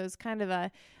schedule. So it was kind of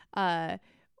a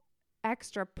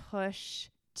extra push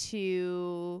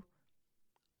to,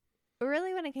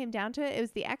 really when it came down to it, it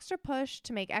was the extra push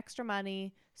to make extra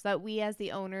money so that we as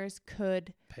the owners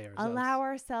could allow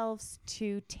ourselves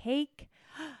to take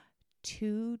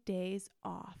 2 days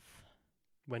off.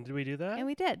 When did we do that? And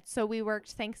we did. So we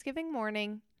worked Thanksgiving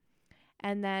morning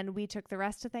and then we took the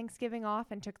rest of Thanksgiving off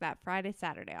and took that Friday,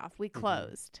 Saturday off. We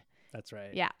closed. That's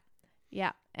right. Yeah.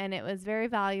 Yeah. And it was very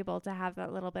valuable to have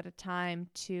that little bit of time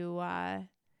to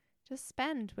just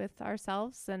spend with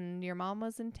ourselves. And your mom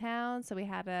was in town. So we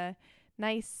had a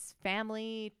nice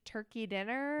family turkey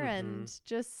dinner and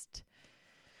just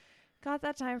got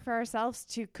that time for ourselves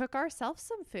to cook ourselves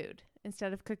some food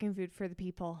instead of cooking food for the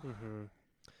people.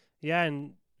 Yeah.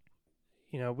 And,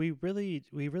 we really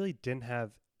didn't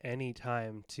have any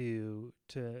time to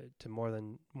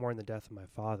mourn the death of my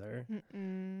father.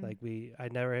 Like I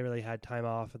never really had time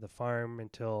off at the farm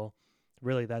until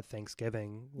really that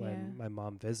Thanksgiving when my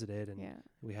mom visited and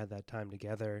we had that time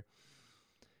together.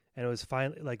 And it was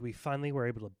we finally were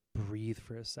able to breathe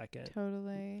for a second.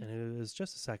 Totally. And it was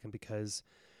just a second because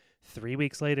 3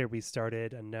 weeks later we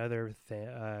started another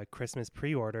Christmas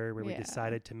pre-order where we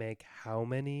decided to make how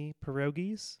many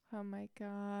pierogies? Oh my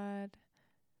God.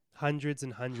 Hundreds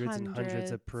and hundreds and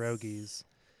hundreds of pierogies,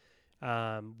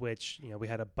 which, we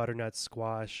had a butternut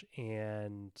squash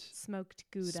and smoked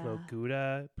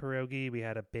Gouda pierogi. We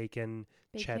had a bacon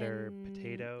cheddar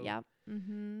potato. Yep.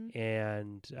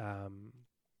 And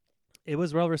it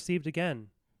was well received again.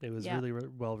 It was really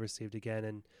well received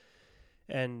again.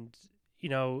 And in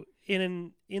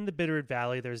the Bitterroot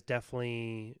Valley, there's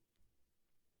definitely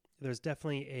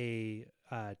a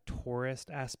tourist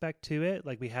aspect to it.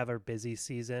 Like we have our busy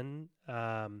season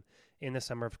in the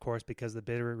summer, of course, because the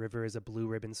Bitterroot River is a blue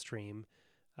ribbon stream,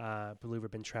 blue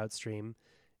ribbon trout stream.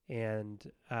 And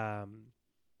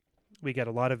we get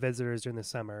a lot of visitors during the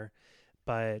summer,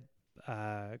 but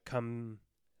come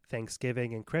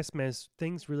Thanksgiving and Christmas,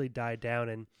 things really died down.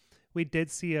 And we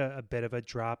did see a bit of a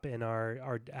drop in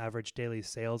our average daily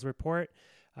sales report.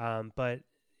 But,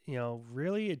 you know,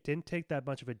 really it didn't take that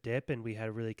much of a dip, and we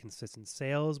had really consistent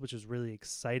sales, which was really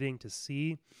exciting to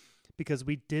see because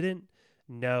we didn't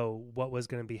know what was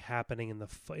going to be happening in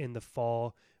the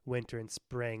fall, winter, and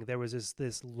spring. There was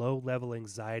this low level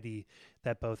anxiety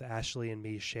that both Ashley and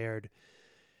me shared,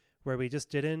 where we just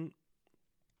didn't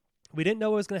know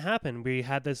what was going to happen. We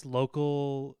had this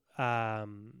local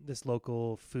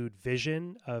food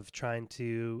vision of trying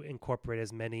to incorporate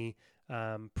as many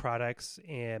products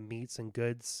and meats and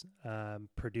goods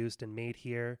produced and made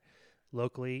here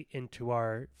locally into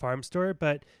our farm store,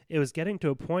 but it was getting to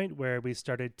a point where we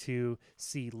started to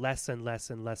see less and less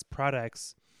and less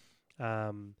products,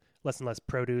 less and less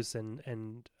produce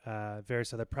and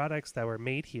various other products that were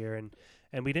made here,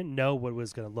 and we didn't know what it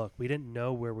was going to look. We didn't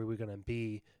know where we were going to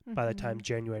be by the time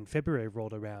January and February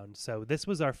rolled around. So this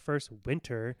was our first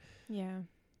winter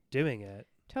doing it.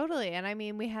 Totally. And I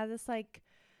mean, we had this like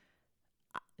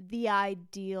the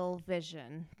ideal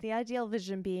vision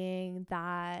being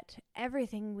that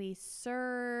everything we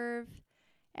serve,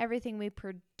 everything we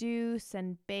produce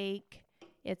and bake,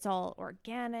 it's all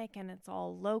organic and it's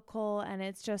all local, and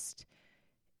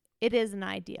it is an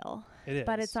ideal. It is.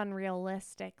 But it's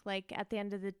unrealistic. Like at the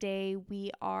end of the day,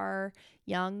 we are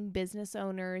young business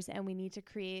owners and we need to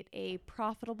create a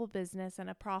profitable business and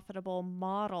a profitable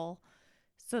model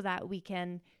so that we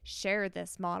can share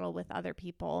this model with other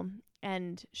people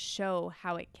and show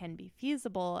how it can be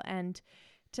feasible. And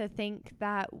to think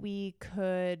that we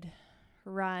could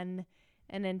run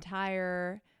an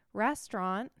entire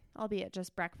restaurant, albeit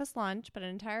just breakfast, lunch, but an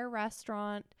entire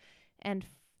restaurant and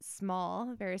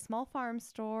very small farm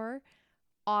store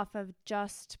off of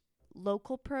just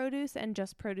local produce and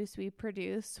just produce we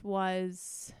produce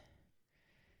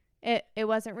it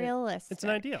wasn't realistic. It's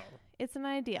an ideal. It's an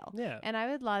ideal. Yeah. And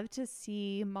I would love to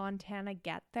see Montana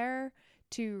get there,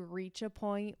 to reach a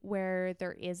point where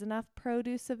there is enough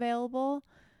produce available.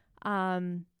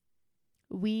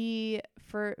 We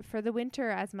for the winter,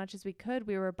 as much as we could,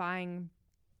 we were buying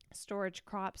storage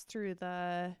crops through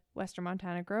the Western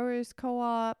Montana Growers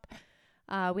Co-op.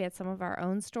 We had some of our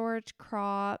own storage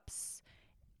crops,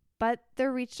 but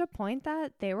there reached a point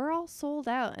that they were all sold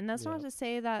out. And that's not to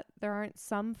say that there aren't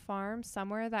some farms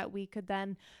somewhere that we could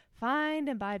then find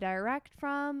and buy direct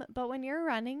from. But when you're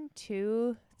running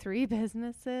 2-3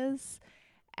 businesses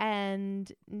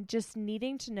and just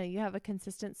needing to know you have a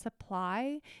consistent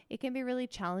supply, it can be really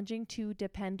challenging to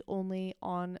depend only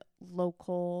on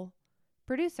local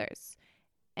producers.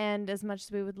 And as much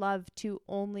as we would love to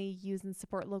only use and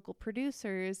support local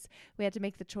producers, we had to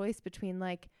make the choice between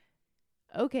like,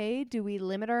 okay, do we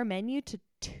limit our menu to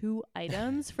 2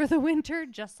 items for the winter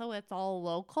just so it's all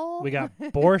local? We got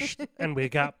borscht and we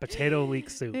got potato leek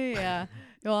soup. Yeah.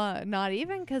 Well, not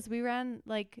even, because we ran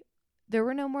like, there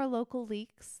were no more local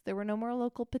leeks. There were no more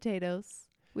local potatoes.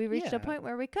 We reached a point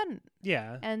where we couldn't.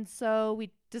 Yeah. And so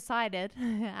we decided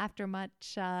after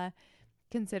much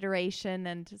consideration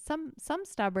and some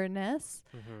stubbornness,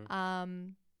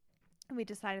 we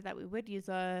decided that we would use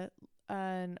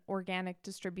an organic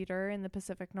distributor in the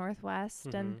Pacific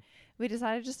Northwest, and we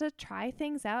decided just to try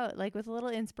things out, like with a little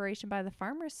inspiration by the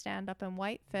Farmers Stand up in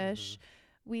Whitefish.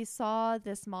 We saw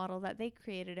this model that they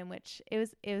created in which it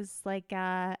was like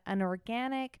an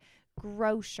organic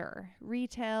grocer,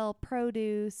 retail,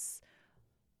 produce,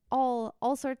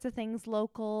 all sorts of things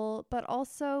local, but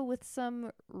also with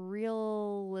some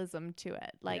realism to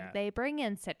it. Like they bring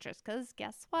in citrus, because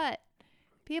guess what?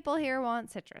 People here want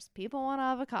citrus. People want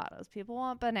avocados. People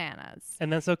want bananas.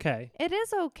 And that's okay. It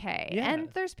is okay. Yeah. And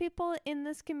there's people in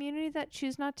this community that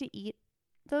choose not to eat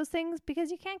those things because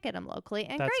you can't get them locally.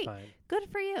 And that's great. Fine. Good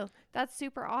for you. That's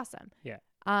super awesome. Yeah.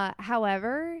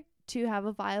 However, to have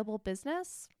a viable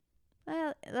business,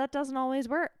 that doesn't always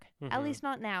work. At least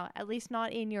not now. At least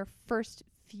not in your first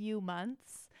few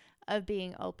months of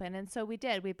being open. And so we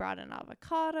did. We brought in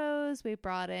avocados. We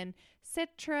brought in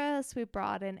citrus. We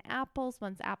brought in apples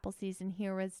once apple season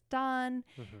here was done.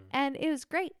 And it was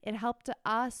great. It helped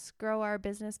us grow our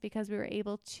business because we were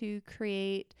able to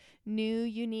create new,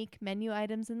 unique menu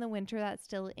items in the winter that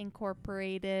still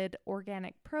incorporated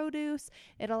organic produce.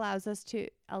 It allowed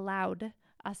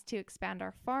us to expand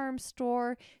our farm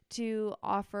store, to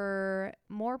offer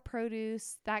more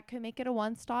produce that could make it a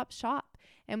one-stop shop.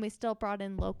 And we still brought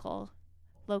in local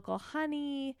local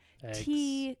honey, Eggs.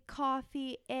 tea,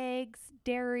 coffee, eggs,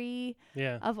 dairy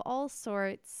Yeah. of all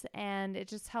sorts. And it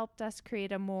just helped us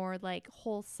create a more like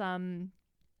wholesome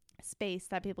space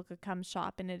that people could come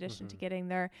shop in addition to getting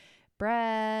their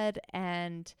bread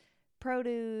and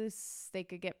produce. They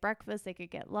could get breakfast, they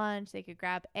could get lunch, they could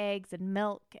grab eggs and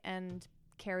milk and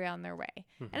carry on their way.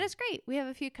 And it's great. We have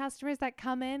a few customers that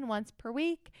come in once per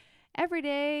week, every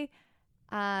day,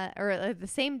 or the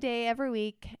same day every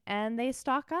week, and they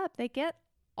stock up. They get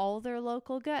all their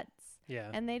local goods. Yeah.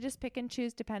 And they just pick and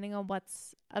choose depending on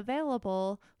what's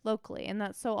available locally. And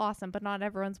that's so awesome. But not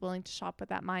everyone's willing to shop with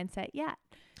that mindset yet.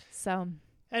 So,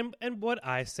 And what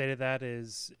I say to that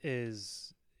is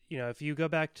if you go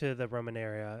back to the Roman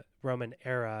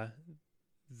era,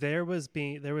 there was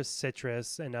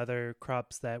citrus and other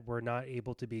crops that were not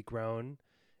able to be grown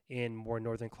in more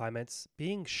northern climates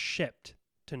being shipped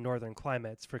to northern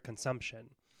climates for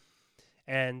consumption.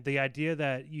 And the idea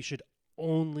that you should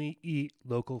only eat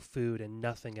local food and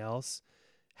nothing else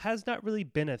has not really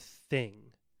been a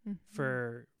thing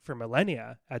for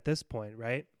millennia at this point,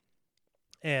 right?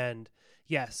 And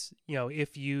yes,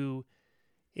 if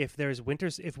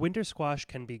winter squash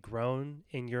can be grown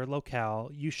in your locale,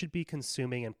 you should be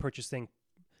consuming and purchasing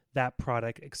that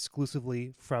product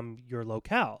exclusively from your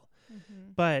locale.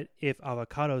 But if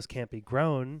avocados can't be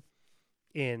grown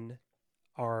in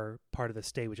our part of the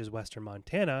state, which is Western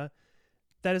Montana,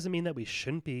 that doesn't mean that we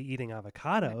shouldn't be eating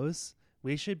avocados.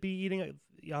 We should be eating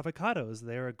avocados.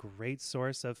 They're a great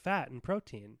source of fat and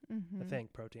protein. I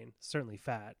think protein, certainly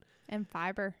fat. And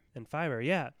fiber.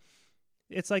 Yeah.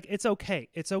 It's like, it's okay.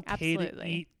 It's okay Absolutely. to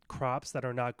eat crops that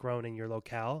are not grown in your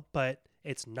locale, but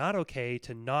it's not okay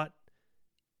to not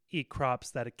eat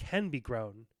crops that can be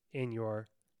grown in your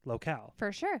locale.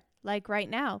 For sure. Like right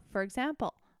now, for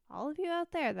example, all of you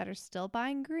out there that are still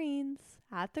buying greens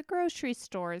at the grocery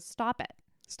stores, stop it.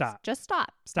 Stop. Just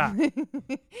stop. Stop.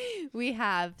 We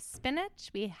have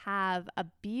spinach. We have a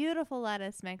beautiful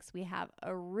lettuce mix. We have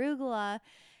arugula.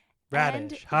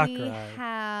 Radish, and we hakurei.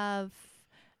 have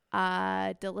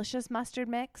a delicious mustard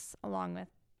mix along with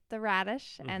the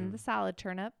radish and the salad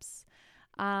turnips.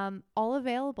 All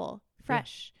available,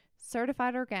 fresh,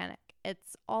 certified organic.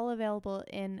 It's all available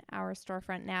in our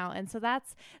storefront now. And so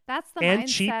that's the and mindset.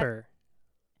 cheaper,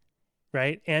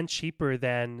 right? And cheaper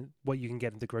than what you can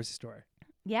get at the grocery store.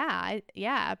 Yeah,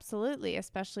 absolutely,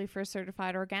 especially for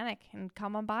certified organic. And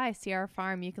come on by, see our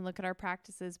farm. You can look at our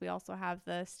practices. We also have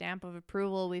the stamp of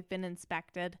approval. We've been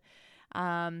inspected.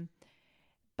 But,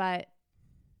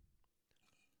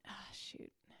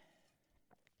 shoot.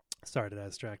 Sorry, did I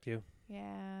distract you?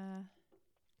 Yeah.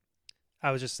 I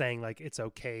was just saying, like, it's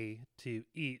okay to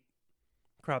eat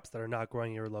crops that are not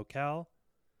growing in your locale,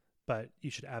 but you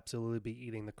should absolutely be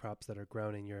eating the crops that are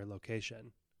grown in your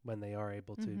location when they are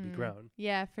able to be grown.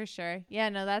 Yeah, for sure. Yeah,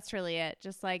 no, that's really it.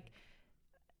 Just like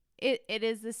it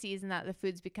is the season that the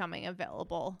food's becoming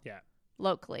available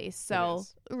locally. So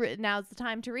now's the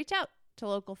time to reach out to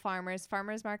local farmers.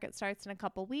 Farmers market starts in a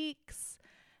couple weeks,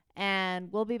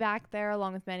 and we'll be back there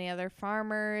along with many other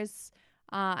farmers.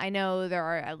 I know there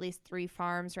are at least 3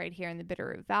 farms right here in the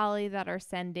Bitterroot Valley that are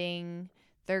sending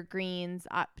their greens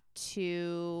up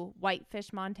to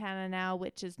Whitefish, Montana now,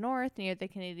 which is north near the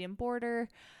Canadian border.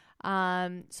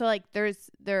 So like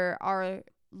there are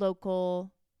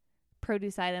local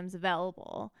produce items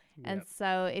available. Yep. And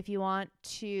so if you want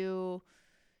to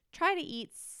try to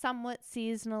eat somewhat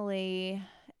seasonally,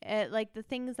 like the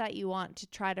things that you want to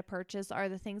try to purchase are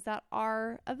the things that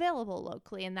are available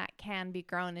locally and that can be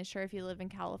grown. And sure, if you live in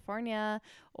California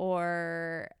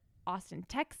or Austin,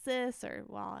 Texas, or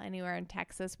anywhere in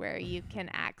Texas where you can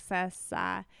access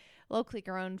locally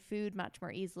grown food much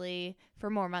more easily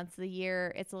for more months of the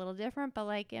year, it's a little different. But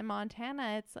like in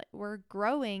Montana, it's like we're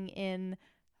growing in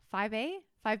 5A,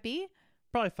 5B,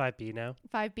 Probably 5B now.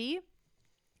 5B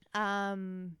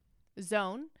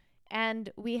zone.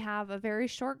 And we have a very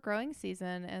short growing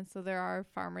season. And so there are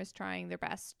farmers trying their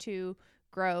best to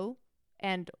grow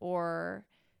and or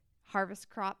harvest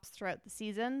crops throughout the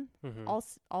season,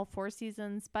 all 4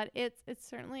 seasons. But it's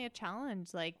certainly a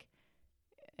challenge. Like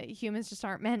humans just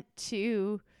aren't meant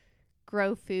to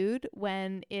grow food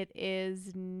when it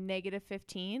is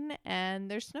 -15 and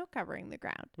there's snow covering the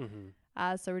ground.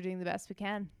 So we're doing the best we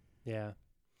can. Yeah.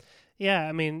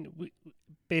 I mean,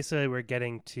 basically we're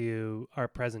getting to our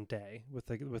present day with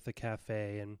the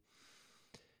cafe, and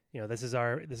this is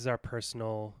our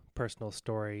personal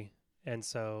story, and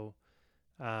so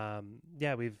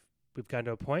we've gotten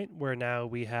to a point where now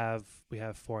we have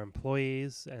 4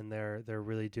 employees, and they're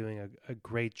really doing a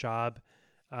great job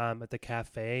at the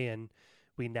cafe, and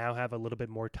we now have a little bit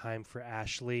more time for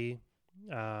Ashley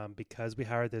because we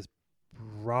hired this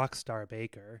rock star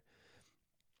baker.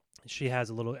 Ashley has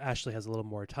a little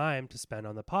more time to spend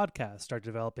on the podcast, start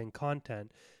developing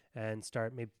content, and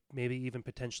start maybe even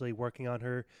potentially working on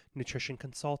her nutrition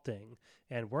consulting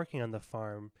and working on the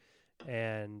farm.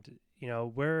 And,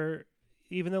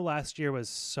 even though last year was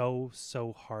so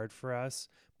hard for us,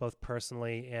 both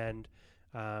personally and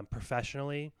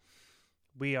professionally,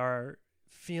 we are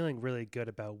feeling really good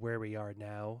about where we are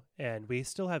now. And we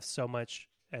still have so much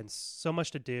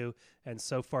to do and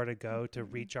so far to go to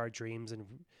reach our dreams and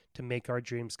to make our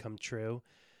dreams come true.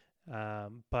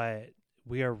 But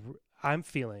I'm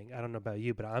feeling, I don't know about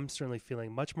you, but I'm certainly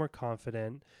feeling much more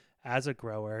confident as a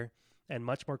grower and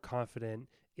much more confident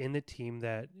in the team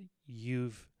that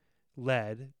you've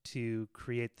led to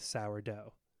create the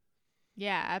sourdough.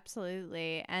 Yeah,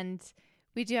 absolutely. And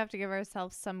we do have to give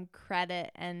ourselves some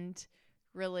credit and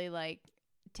really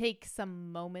take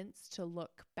some moments to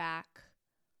look back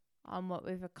on what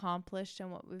we've accomplished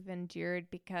and what we've endured,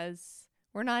 because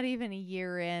we're not even a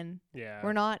year in. Yeah.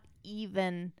 We're not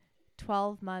even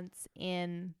 12 months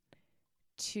in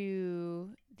to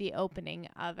the opening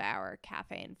of our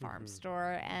cafe and farm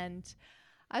store. And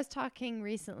I was talking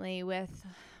recently with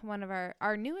one of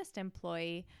our newest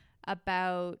employee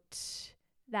about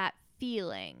that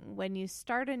feeling when you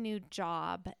start a new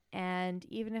job, and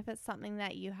even if it's something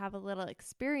that you have a little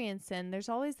experience in, there's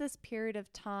always this period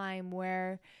of time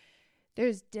where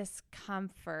there's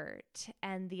discomfort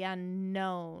and the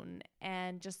unknown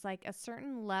and just a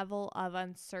certain level of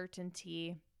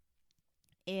uncertainty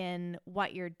in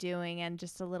what you're doing, and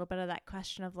just a little bit of that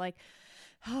question of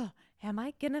oh, am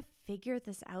I going to figure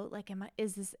this out?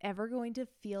 Is this ever going to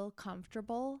feel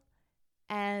comfortable?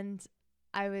 And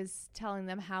I was telling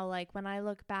them how when I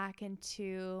look back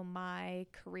into my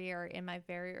career in my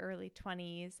very early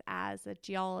 20s as a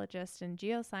geologist and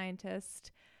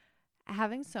geoscientist,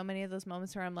 having so many of those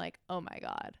moments where I'm oh my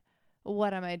God,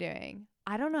 what am I doing?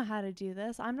 I don't know how to do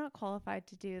this. I'm not qualified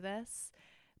to do this.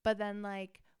 But then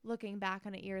looking back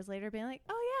on it years later, being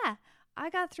oh yeah, I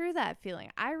got through that feeling.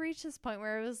 I reached this point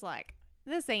where it was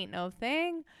this ain't no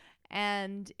thing.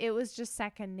 And it was just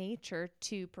second nature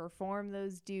to perform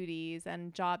those duties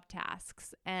and job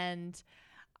tasks. And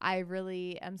I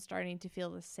really am starting to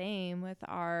feel the same with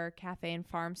our cafe and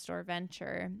farm store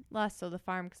venture. Less so the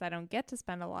farm, because I don't get to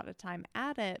spend a lot of time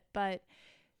at it. But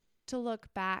to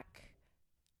look back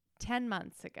 10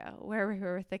 months ago where we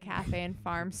were with the cafe and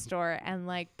farm store and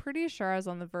pretty sure I was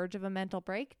on the verge of a mental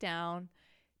breakdown,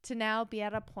 to now be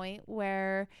at a point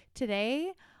where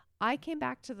today I came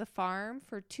back to the farm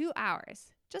for 2 hours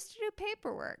just to do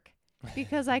paperwork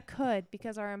because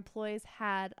because our employees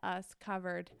had us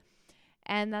covered.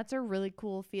 And that's a really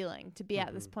cool feeling to be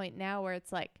at this point now where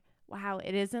it's wow,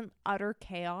 it isn't utter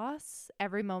chaos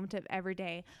every moment of every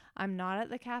day. I'm not at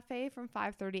the cafe from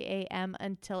 5:30 a.m.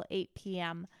 until 8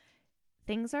 p.m.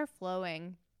 Things are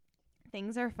flowing.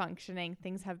 Things are functioning.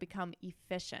 Things have become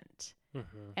efficient.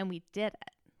 And we did it.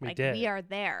 We are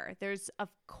there. There's, of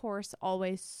course,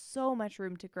 always so much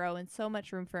room to grow and so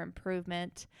much room for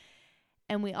improvement.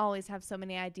 And we always have so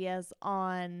many ideas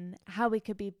on how we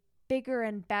could be bigger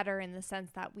and better, in the sense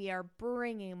that we are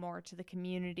bringing more to the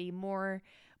community, more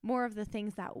of the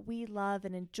things that we love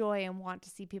and enjoy and want to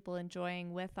see people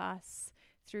enjoying with us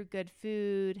through good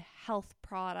food, health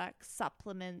products,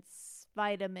 supplements,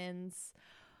 vitamins.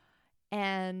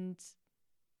 And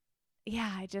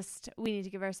yeah, we need to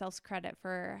give ourselves credit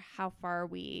for how far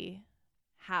we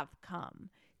have come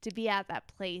to be at that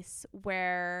place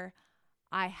where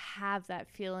I have that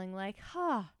feeling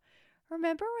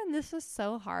remember when this was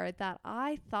so hard that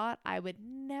I thought I would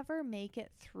never make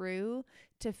it through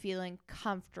to feeling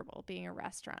comfortable being a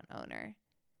restaurant owner.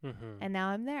 And now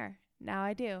I'm there. Now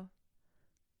I do.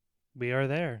 We are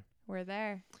there. We're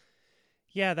there.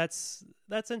 Yeah, that's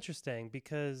interesting,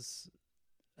 because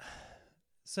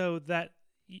so that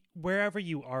wherever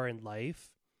you are in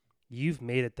life, you've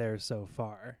made it there so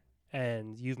far,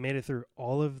 and you've made it through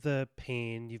all of the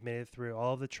pain. You've made it through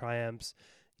all of the triumphs.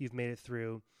 You've made it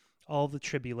through all the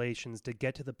tribulations to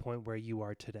get to the point where you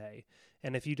are today.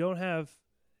 And if you don't have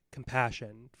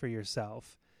compassion for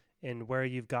yourself and where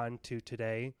you've gotten to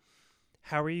today,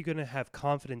 how are you going to have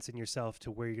confidence in yourself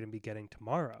to where you're going to be getting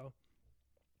tomorrow?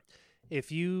 If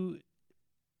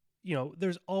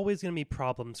there's always going to be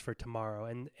problems for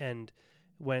tomorrow. And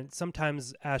when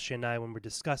sometimes Ashley and I, when we're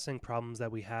discussing problems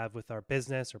that we have with our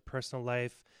business or personal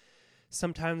life,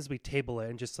 sometimes we table it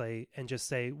and just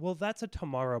say, well, that's a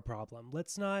tomorrow problem.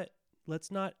 Let's not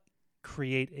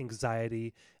create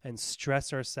anxiety and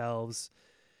stress ourselves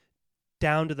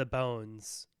down to the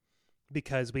bones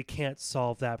because we can't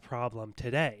solve that problem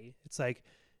today. It's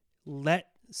let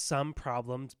some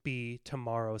problems be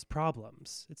tomorrow's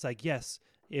problems. It's like, yes,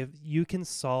 if you can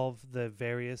solve the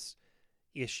various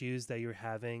issues that you're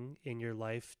having in your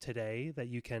life today that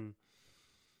you can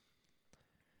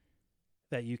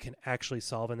actually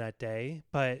solve in that day,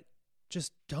 but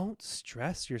just don't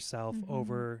stress yourself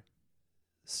over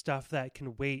stuff that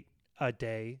can wait a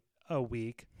day, a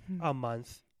week, a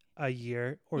month, a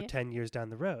year, or 10 years down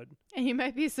the road. And you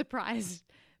might be surprised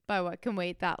by what can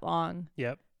wait that long.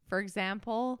 Yep. For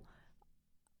example,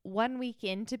 1 week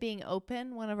into being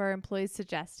open, one of our employees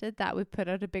suggested that we put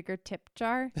out a bigger tip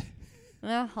jar.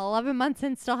 Well, 11 months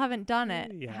in, still haven't done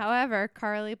it. Yeah. However,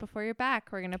 Carly, before you're back,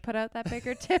 we're going to put out that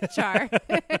bigger tip jar.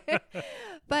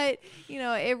 But, you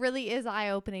know, it really is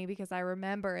eye-opening, because I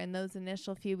remember in those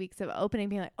initial few weeks of opening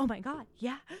being like, oh my God,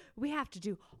 yeah, we have to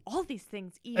do all these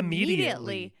things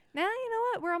immediately. Now, you know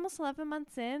what? We're almost 11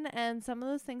 months in, and some of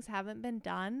those things haven't been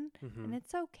done, and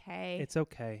it's okay. It's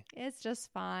okay. It's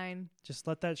just fine. Just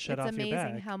let that shut off your back. It's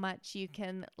amazing how much you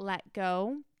can let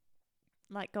go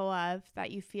of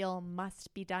that you feel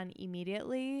must be done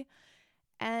immediately.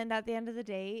 And at the end of the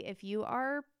day, if you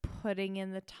are putting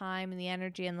in the time and the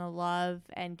energy and the love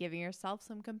and giving yourself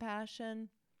some compassion,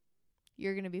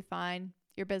 you're going to be fine.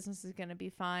 Your business is going to be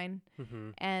fine.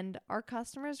 And our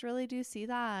customers really do see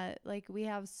that. Like, we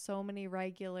have so many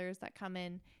regulars that come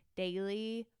in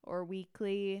daily or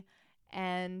weekly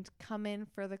and come in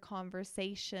for the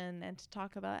conversation and to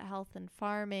talk about health and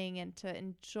farming and to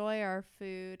enjoy our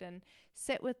food and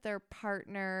sit with their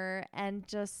partner and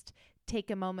just take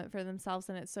a moment for themselves.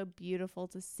 And it's so beautiful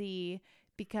to see,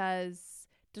 because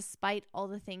despite all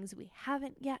the things we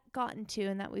haven't yet gotten to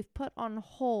and that we've put on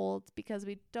hold because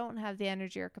we don't have the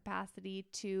energy or capacity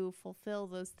to fulfill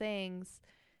those things,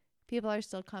 people are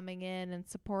still coming in and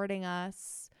supporting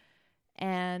us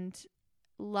and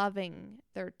loving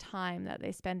their time that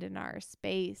they spend in our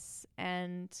space.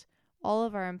 And all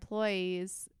of our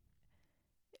employees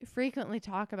frequently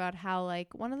talk about how,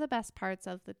 like, one of the best parts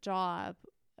of the job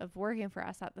of working for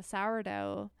us at the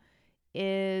Sourdough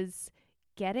is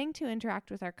getting to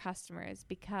interact with our customers,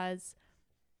 because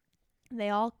they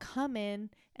all come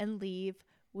in and leave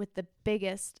with the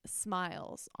biggest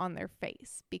smiles on their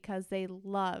face, because they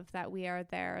love that we are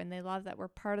there, and they love that we're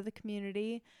part of the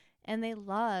community, and they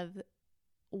love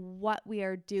what we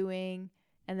are doing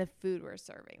and the food we're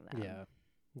serving them.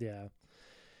 Yeah.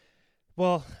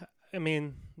 Well, I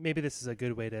mean, maybe this is a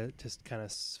good way to just kind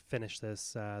of finish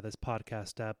this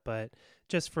podcast up, but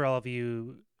just for all of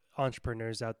you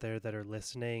entrepreneurs out there that are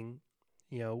listening,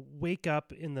 you know, wake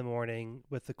up in the morning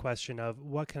with the question of,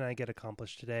 what can I get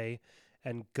accomplished today?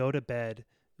 And go to bed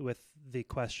with the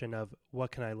question of,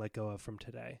 what can I let go of from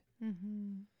today?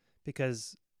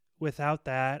 Because without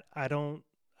that, I don't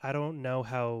know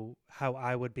how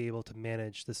I would be able to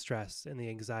manage the stress and the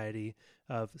anxiety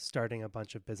of starting a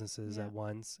bunch of businesses at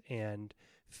once and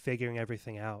figuring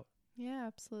everything out. Yeah,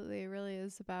 absolutely. It really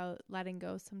is about letting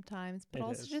go sometimes, but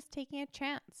also just taking a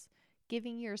chance,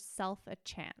 giving yourself a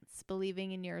chance,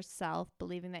 believing in yourself,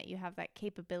 believing that you have that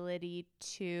capability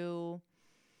to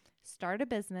start a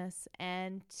business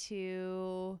and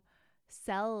to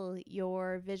sell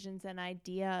your visions and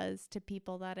ideas to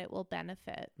people that it will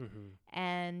benefit.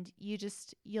 And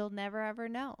you'll never ever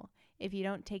know if you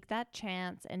don't take that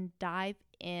chance and dive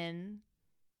in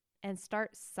and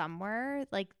start somewhere.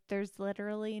 Like, there's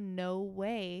literally no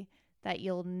way that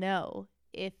you'll know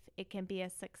if it can be a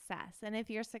success. And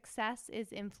if your success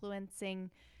is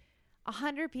influencing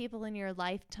 100 people in your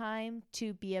lifetime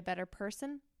to be a better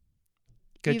person,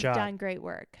 Good job. You've done great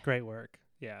work. Great work.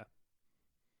 Yeah.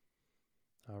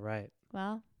 All right.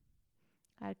 Well,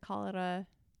 I'd call it a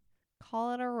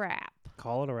wrap.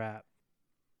 Call it a wrap.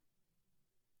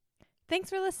 Thanks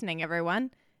for listening,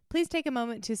 everyone. Please take a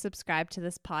moment to subscribe to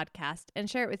this podcast and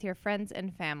share it with your friends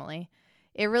and family.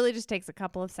 It really just takes a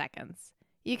couple of seconds.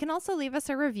 You can also leave us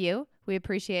a review. We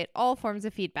appreciate all forms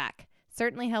of feedback.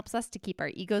 Certainly helps us to keep our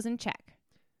egos in check.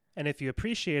 And if you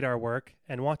appreciate our work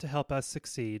and want to help us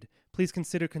succeed, please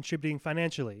consider contributing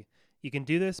financially. You can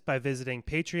do this by visiting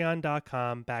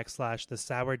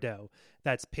patreon.com/thesourdough.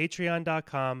 That's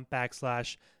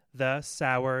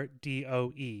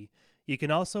patreon.com/thesourdough. You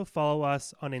can also follow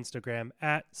us on Instagram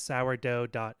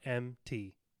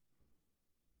 @sourdough.mt.